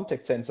at the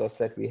contact sensors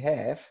that we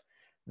have,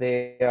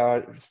 they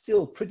are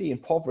still pretty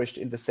impoverished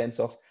in the sense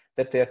of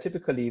that they are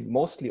typically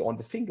mostly on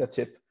the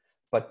fingertip,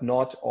 but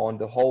not on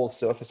the whole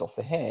surface of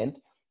the hand.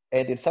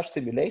 And in such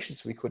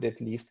simulations, we could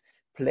at least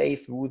play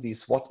through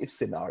these what-if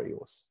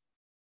scenarios,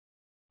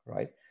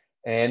 right?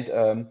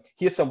 And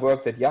here's some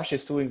work that Yash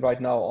is doing right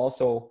now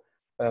also,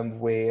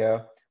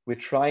 where we're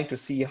trying to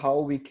see how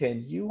we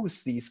can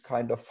use these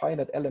kind of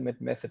finite element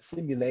method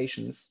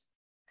simulations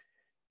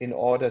in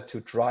order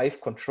to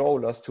drive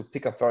controllers to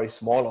pick up very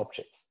small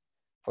objects.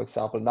 For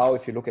example, now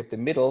if you look at the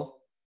middle,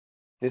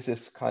 this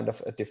is kind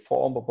of a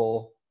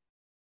deformable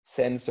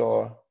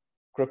sensor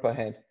gripper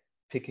hand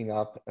picking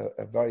up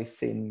a very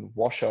thin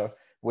washer,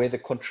 where the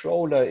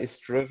controller is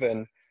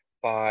driven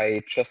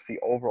by just the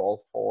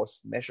overall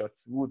force measured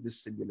through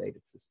this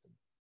simulated system.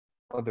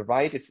 On the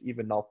right, it's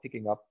even now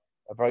picking up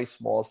a very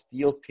small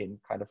steel pin,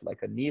 kind of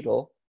like a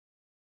needle.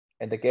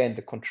 And again,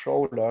 the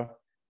controller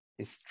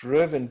is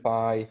driven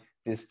by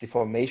this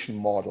deformation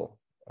model.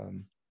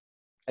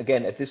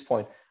 Again, at this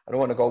point, I don't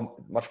want to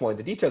go much more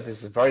into detail.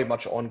 This is very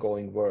much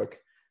ongoing work,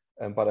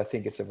 but I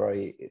think it's a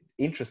very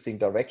interesting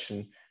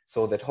direction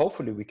so that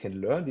hopefully we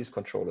can learn these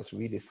controllers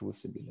really through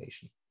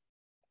simulation.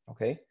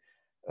 Okay.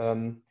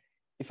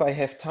 If I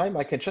have time,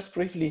 I can just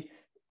briefly,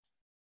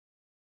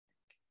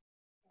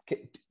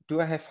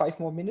 do I have 5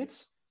 more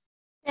minutes?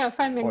 Yeah,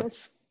 5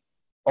 minutes.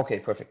 Or, okay,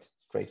 perfect.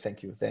 Great,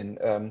 thank you. Then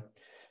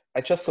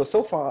I just,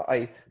 so far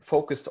I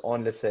focused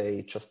on, let's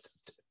say, just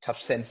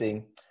touch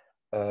sensing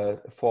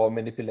for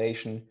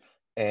manipulation,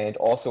 and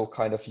also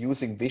kind of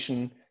using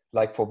vision,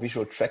 like for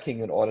visual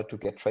tracking in order to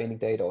get training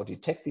data or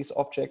detect these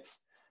objects.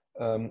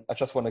 I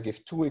just want to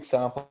give 2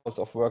 examples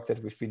of work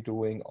that we've been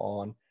doing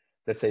on,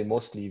 let's say,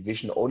 mostly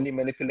vision only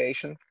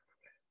manipulation,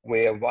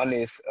 where one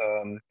is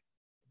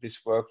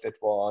this work that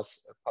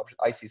was published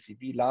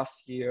ICCB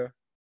last year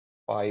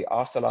by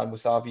Arsalan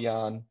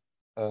Musavian,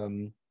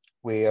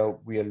 where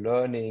we are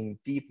learning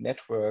deep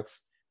networks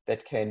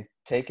that can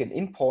take an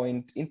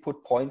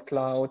input point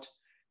cloud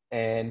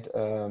and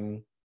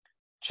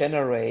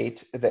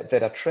generate,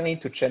 that are trained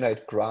to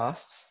generate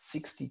grasps,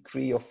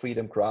 6-degree of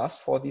freedom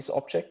grasp for these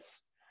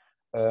objects.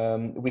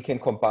 We can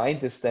combine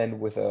this then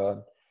with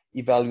an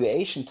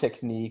evaluation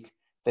technique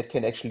that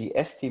can actually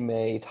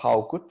estimate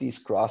how good these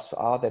grasps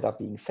are that are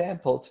being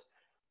sampled,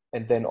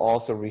 and then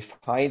also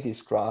refine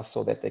these grasps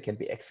so that they can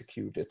be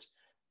executed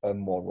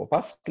more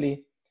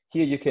robustly.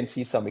 Here you can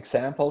see some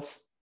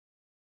examples.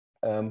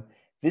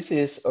 This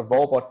is a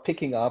robot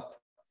picking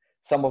up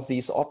some of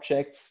these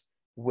objects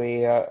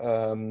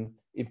where,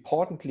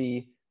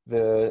 importantly,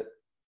 the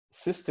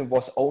system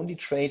was only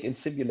trained in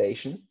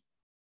simulation.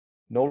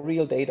 No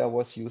real data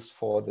was used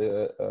for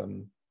the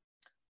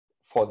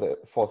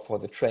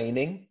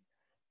training,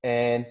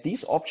 and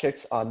these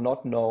objects are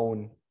not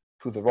known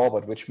to the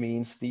robot, which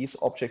means these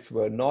objects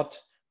were not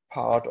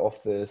part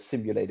of the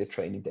simulated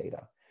training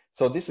data.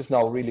 So this is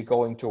now really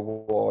going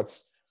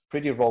towards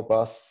pretty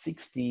robust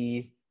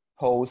 6D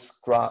pose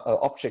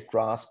object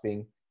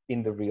grasping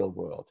in the real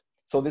world.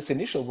 So this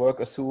initial work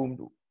assumed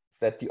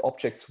that the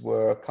objects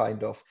were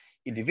kind of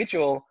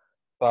individual,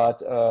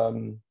 but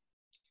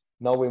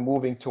now we're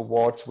moving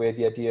towards where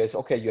the idea is,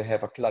 okay, you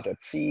have a cluttered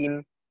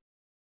scene.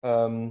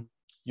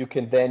 You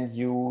can then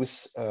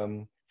use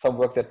some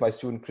work that my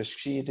student Chris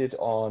Shee did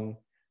on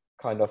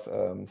kind of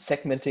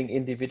segmenting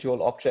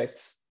individual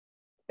objects.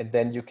 And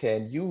then you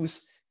can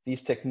use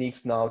these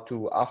techniques now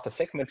to, after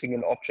segmenting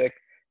an object,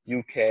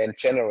 you can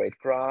generate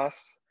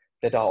graphs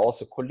that are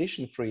also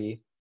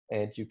collision-free,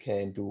 and you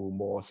can do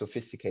more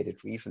sophisticated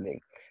reasoning.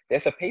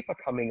 There's a paper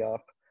coming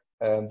up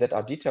that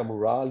Aditya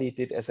Murali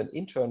did as an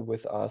intern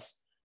with us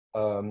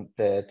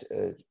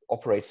that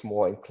operates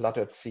more in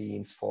cluttered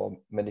scenes for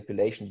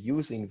manipulation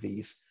using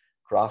these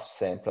grasp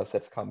samplers.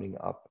 That's coming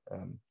up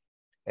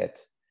at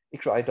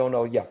ICRA. I don't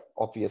know, yeah,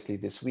 obviously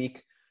this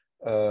week.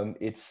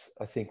 It's,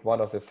 I think,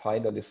 one of the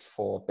finalists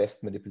for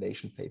Best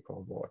Manipulation Paper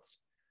Awards,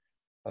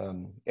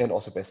 and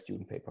also Best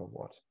Student Paper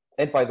Award.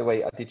 And by the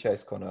way, Aditya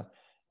is gonna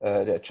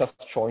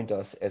just joined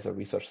us as a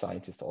research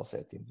scientist also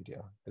at the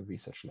Nvidia, the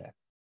research lab.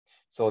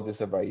 So this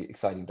is a very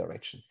exciting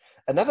direction.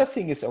 Another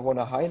thing is I want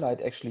to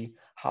highlight actually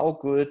how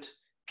good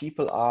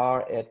people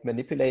are at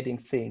manipulating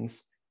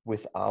things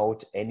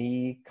without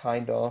any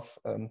kind of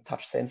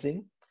touch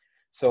sensing.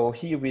 So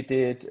here we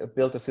did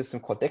build a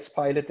system called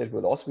DexPilot that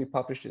will also be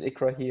published in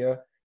ICRA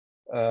here,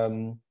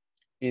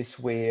 is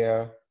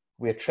where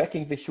we're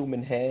tracking the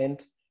human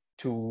hand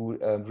to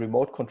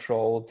remote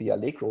control the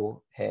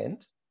Allegro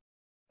hand.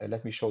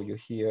 Let me show you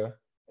here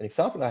an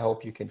example. I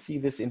hope you can see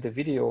this in the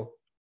video,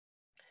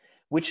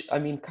 which I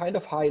mean kind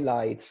of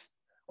highlights,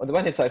 on the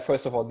one hand side,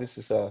 first of all, this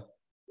is a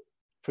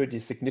pretty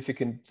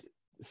significant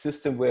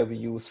system where we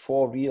use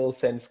 4 real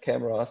sense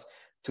cameras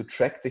to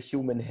track the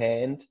human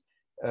hand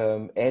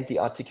and the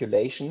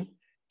articulation.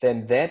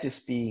 Then that is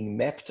being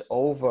mapped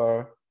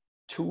over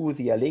to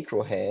the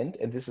Allegro hand.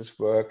 And this is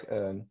work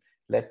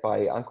led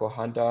by Anko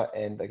Handa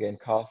and again,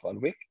 Carl van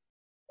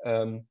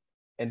Wyk.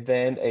 And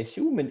then a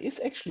human is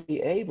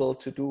actually able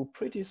to do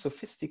pretty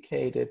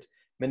sophisticated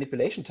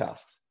manipulation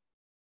tasks,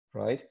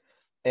 right?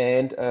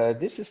 And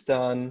this is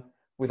done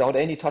without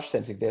any touch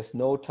sensing. There's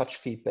no touch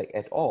feedback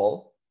at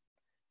all.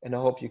 And I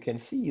hope you can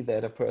see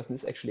that a person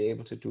is actually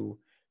able to do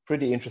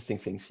pretty interesting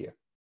things here.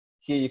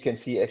 Here you can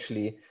see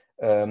actually,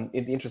 in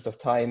the interest of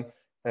time,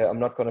 I'm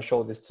not going to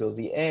show this till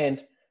the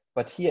end,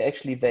 but here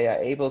actually they are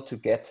able to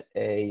get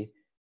a,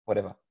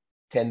 whatever,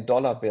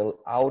 $10 bill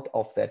out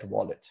of that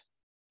wallet,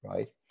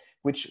 right?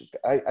 Which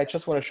I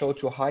just want to show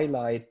to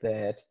highlight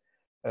that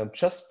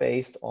just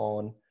based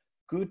on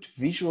good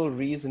visual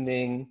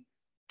reasoning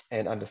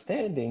and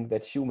understanding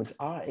that humans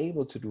are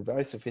able to do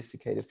very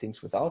sophisticated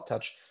things without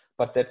touch,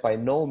 but that by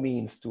no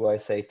means do I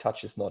say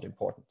touch is not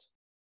important,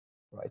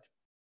 right?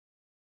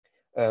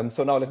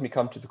 So now let me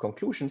come to the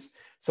conclusions.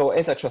 So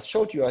as I just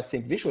showed you, I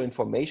think visual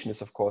information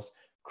is of course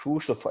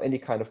crucial for any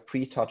kind of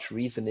pre-touch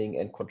reasoning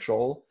and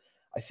control.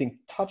 I think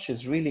touch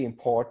is really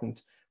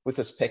important with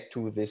respect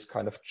to this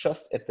kind of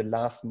just at the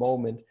last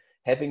moment,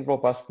 having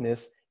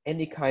robustness,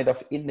 any kind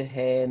of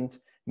in-hand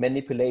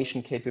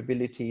manipulation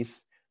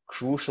capabilities,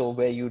 crucial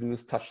where you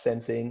use touch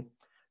sensing,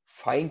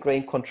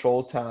 fine-grained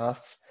control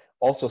tasks,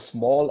 also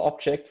small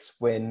objects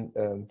when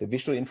the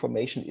visual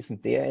information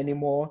isn't there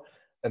anymore,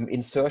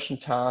 insertion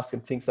tasks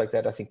and things like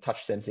that. I think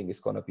touch sensing is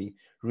going to be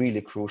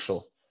really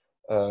crucial.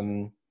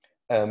 On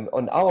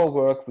our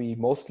work, we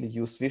mostly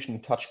used vision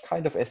and touch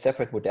kind of as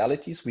separate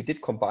modalities. We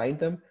did combine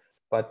them,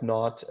 but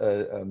not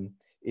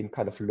in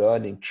kind of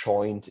learning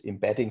joint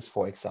embeddings,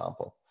 for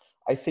example.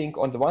 I think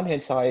on the one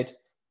hand side,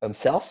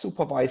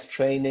 self-supervised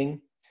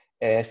training,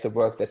 as the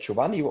work that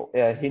Giovanni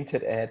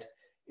hinted at,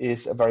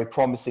 is a very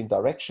promising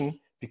direction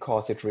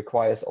because it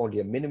requires only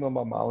a minimum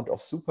amount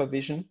of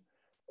supervision.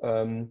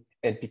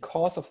 And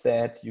because of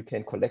that, you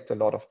can collect a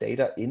lot of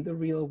data in the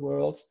real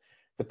world.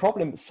 The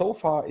problem so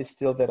far is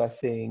still that I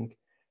think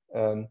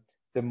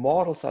the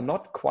models are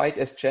not quite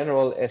as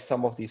general as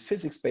some of these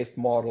physics-based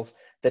models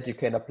that you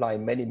can apply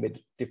in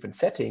many different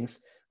settings,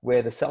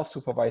 where the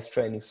self-supervised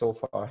training so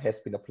far has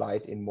been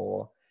applied in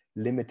more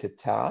limited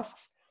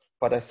tasks.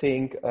 But I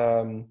think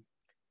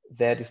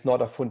that is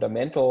not a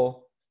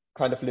fundamental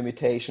kind of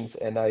limitations,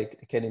 and I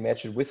can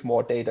imagine with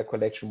more data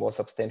collection, more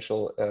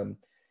substantial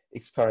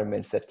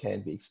experiments that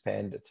can be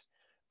expanded.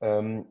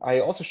 I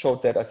also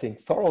showed that I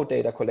think thorough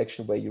data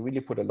collection, where you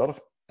really put a lot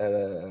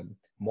of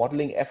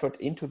modeling effort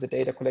into the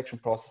data collection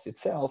process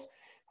itself,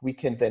 we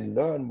can then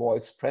learn more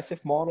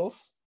expressive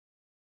models,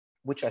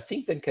 which I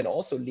think then can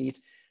also lead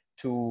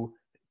to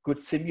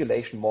good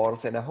simulation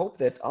models. And I hope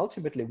that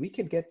ultimately we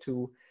can get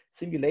to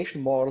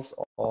simulation models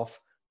of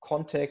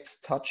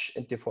context, touch,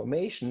 and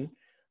deformation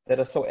that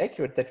are so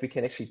accurate that we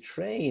can actually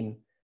train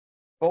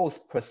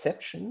both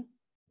perception,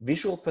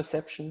 visual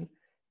perception,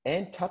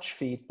 and touch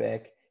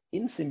feedback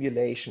in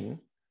simulation,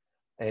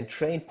 and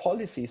train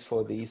policies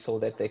for these so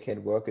that they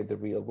can work in the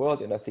real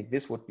world. And I think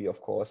this would be,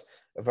 of course,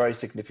 a very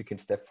significant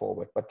step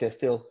forward. But there's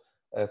still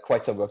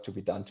quite some work to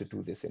be done to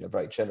do this in a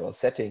very general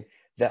setting,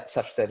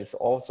 such that it's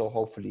also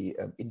hopefully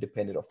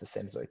independent of the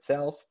sensor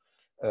itself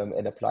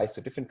and applies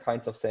to different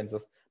kinds of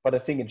sensors. But I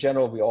think in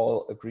general, we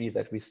all agree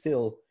that we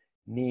still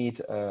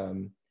need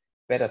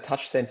better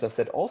touch sensors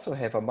that also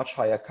have a much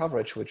higher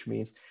coverage, which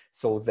means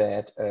so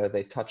that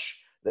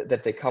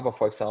they cover,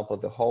 for example,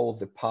 the whole,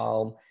 the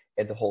palm,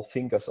 and the whole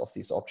fingers of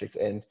these objects.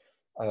 And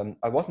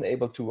I wasn't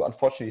able to,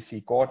 unfortunately,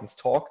 see Gordon's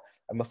talk.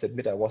 I must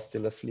admit I was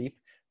still asleep,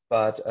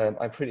 but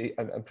I'm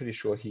pretty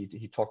sure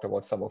he talked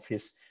about some of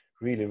his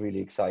really, really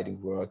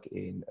exciting work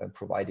in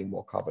providing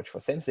more coverage for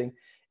sensing.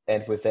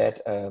 And with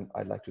that,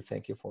 I'd like to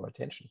thank you for your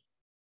attention.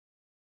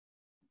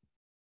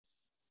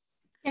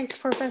 Thanks,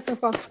 Professor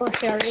Fox, for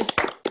sharing.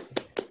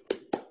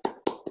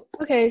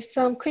 Okay,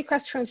 some quick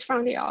questions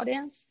from the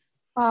audience.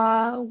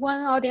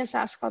 One audience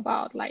asked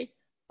about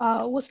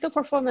what's the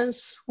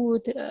performance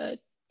would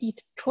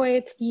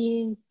Detroit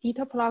in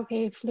data plug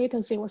if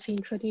latency was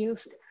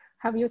introduced?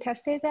 Have you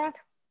tested that?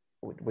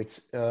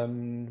 Which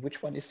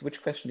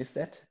question is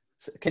that?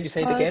 So can you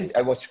say it again?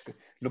 I was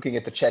looking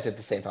at the chat at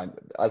the same time.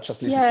 I'll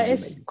just listen to you.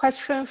 It's a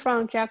question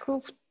from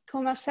Jakub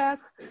Tomasek.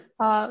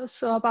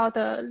 So about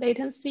the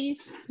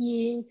latencies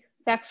in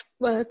DAX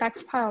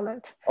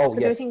pilot. Oh, so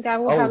yes. Do you think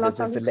that will have lots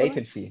of the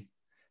latency?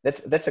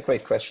 That's a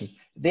great question.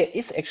 There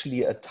is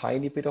actually a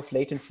tiny bit of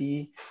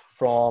latency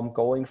from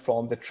going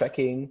from the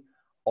tracking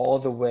all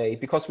the way,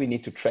 because we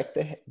need to track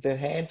the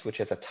hands, which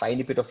has a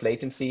tiny bit of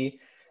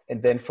latency.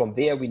 And then from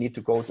there, we need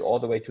to go all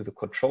the way to the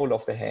control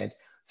of the hand.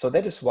 So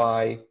that is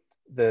why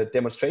the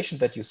demonstration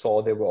that you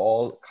saw, they were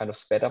all kind of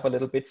sped up a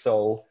little bit.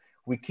 So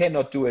we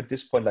cannot do at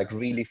this point like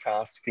really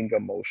fast finger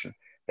motion.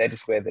 That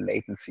is where the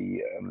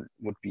latency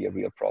would be a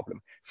real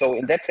problem. So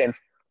in that sense,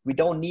 we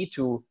don't need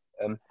to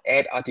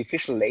add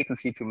artificial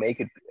latency to make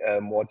it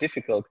more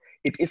difficult.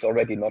 It is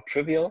already not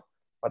trivial,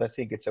 but I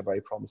think it's a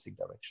very promising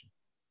direction.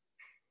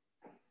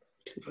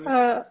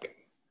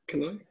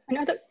 Can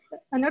I?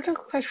 Another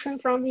question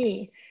from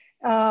me.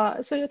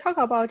 So you talk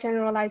about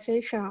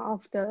generalization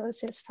of the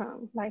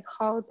system, like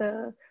how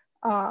the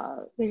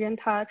vision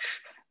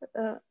touch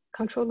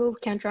control loop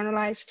can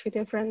generalize to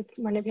different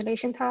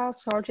manipulation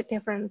tasks or to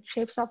different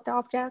shapes of the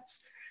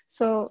objects.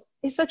 So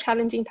it's a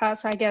challenging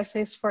task, I guess,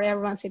 is for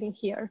everyone sitting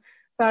here.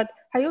 But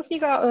have you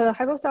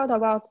thought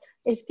about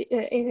if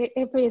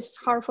it's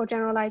hard for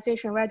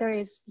generalization, whether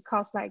it's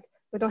because like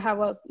we don't have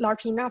a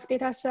large enough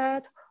data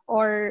set,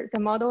 or the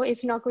model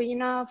is not good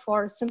enough,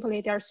 or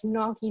simply there's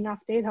not enough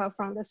data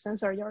from the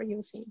sensor you're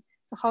using?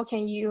 So how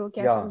can you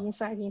get some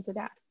insight into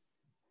that?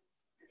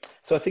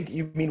 So I think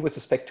you mean with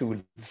respect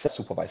to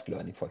self-supervised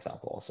learning, for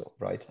example, also,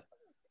 right?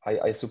 I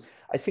assume.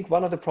 I think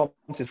one of the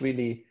problems is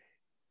really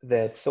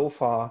that so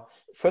far,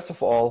 first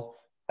of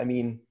all, I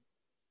mean,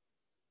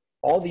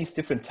 all these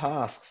different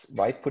tasks,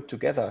 right, put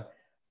together,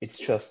 it's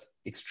just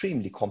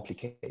extremely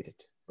complicated,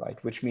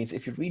 right? Which means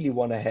if you really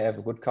want to have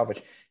a good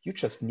coverage, you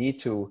just need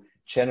to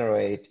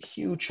generate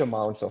huge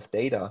amounts of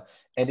data.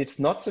 And it's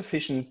not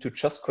sufficient to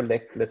just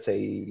collect, let's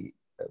say,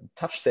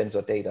 touch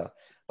sensor data,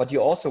 but you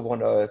also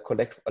want to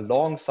collect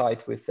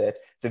alongside with that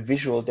the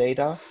visual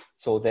data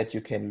so that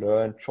you can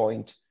learn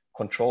joint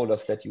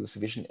controllers that use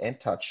vision and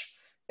touch.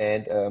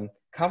 And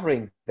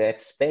covering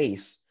that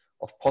space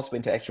of possible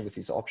interaction with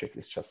these objects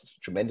is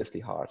just tremendously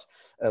hard.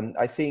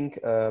 I think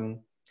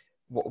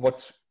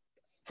what's,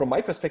 from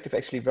my perspective,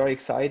 actually very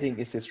exciting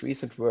is this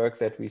recent work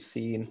that we've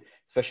seen,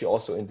 especially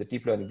also in the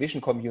deep learning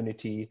vision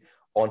community,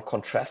 on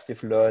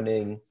contrastive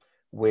learning,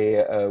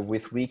 where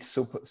with weak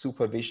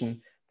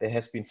supervision, there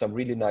has been some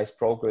really nice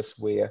progress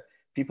where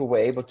people were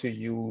able to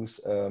use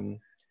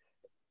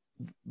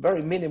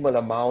very minimal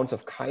amounts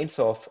of kinds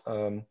of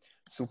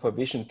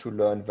supervision to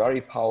learn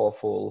very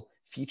powerful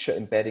feature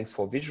embeddings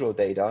for visual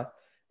data.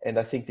 And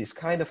I think these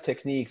kind of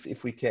techniques,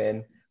 if we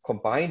can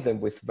combine them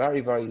with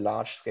very, very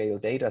large scale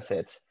data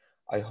sets,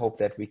 I hope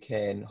that we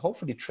can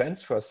hopefully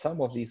transfer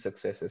some of these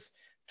successes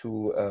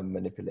to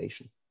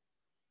manipulation.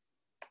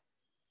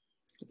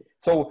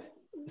 So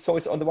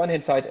it's on the one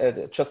hand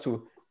side, just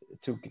to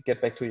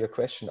get back to your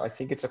question, I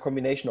think it's a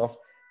combination of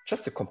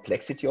just the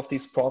complexity of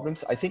these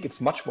problems. I think it's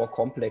much more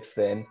complex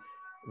than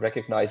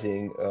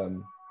recognizing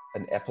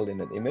an apple in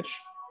an image.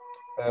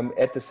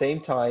 At the same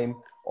time,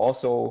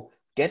 also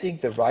getting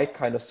the right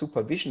kind of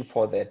supervision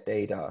for that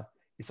data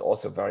is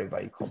also very,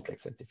 very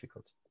complex and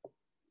difficult.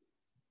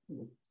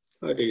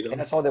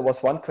 And I saw there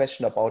was one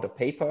question about a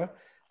paper.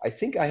 I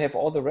think I have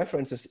all the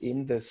references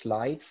in the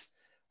slides,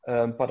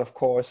 but of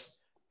course,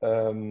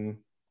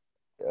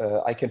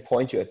 I can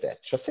point you at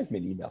that. Just send me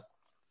an email.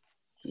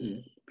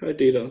 Hi,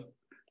 Dieter.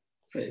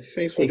 Hey,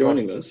 thanks for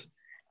joining us.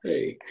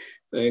 Hey,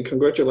 and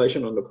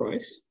congratulations on the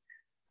prize.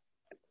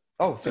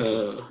 Oh, thank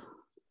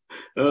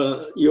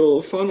you.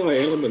 Your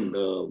finite element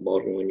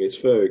modeling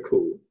is very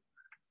cool.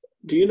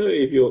 Do you know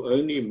if you're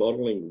only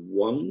modeling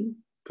one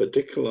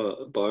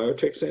particular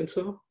biotech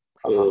sensor,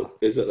 or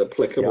is it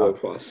applicable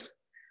across?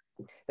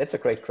 That's a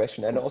great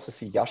question. And I also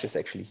see Yash is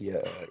actually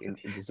here in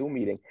the Zoom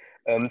meeting.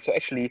 So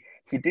actually,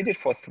 he did it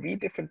for 3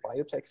 different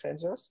biotech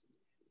sensors.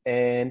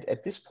 And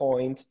at this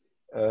point,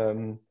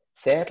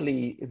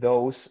 sadly,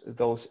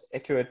 those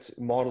accurate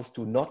models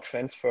do not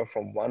transfer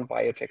from one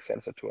biotech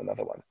sensor to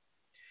another one.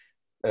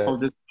 I'll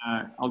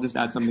just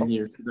add something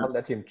here. So I'll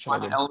let him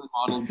chime in. The element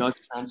model does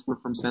transfer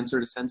from sensor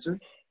to sensor.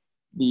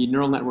 The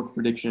neural network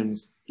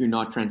predictions do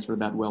not transfer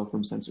that well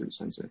from sensor to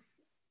sensor.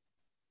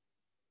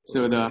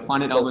 So the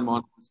finite element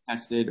model was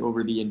tested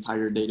over the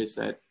entire data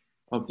set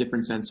of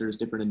different sensors,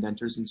 different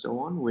indenters, and so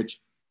on, which,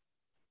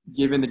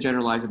 given the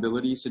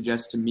generalizability,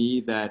 suggests to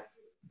me that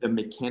the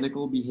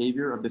mechanical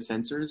behavior of the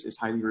sensors is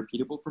highly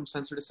repeatable from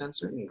sensor to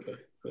sensor.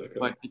 Okay.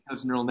 But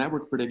because neural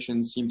network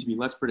predictions seem to be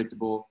less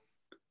predictable,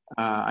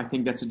 I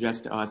think that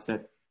suggests to us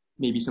that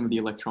maybe some of the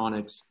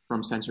electronics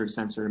from sensor to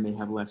sensor may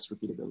have less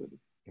repeatability.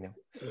 Yeah.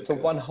 So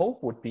one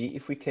hope would be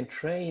if we can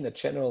train a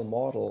general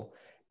model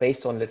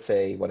based on, let's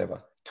say,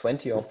 whatever,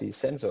 20 of these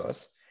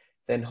sensors,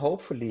 then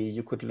hopefully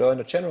you could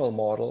learn a general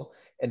model,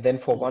 and then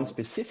for one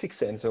specific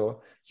sensor,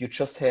 you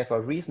just have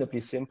a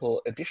reasonably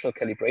simple additional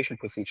calibration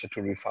procedure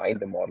to refine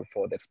the model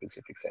for that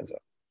specific sensor.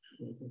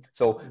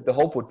 So the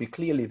hope would be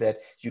clearly that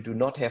you do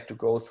not have to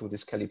go through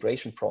this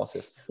calibration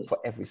process for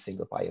every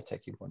single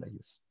biotech you want to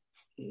use.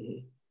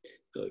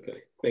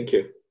 Okay, thank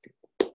you.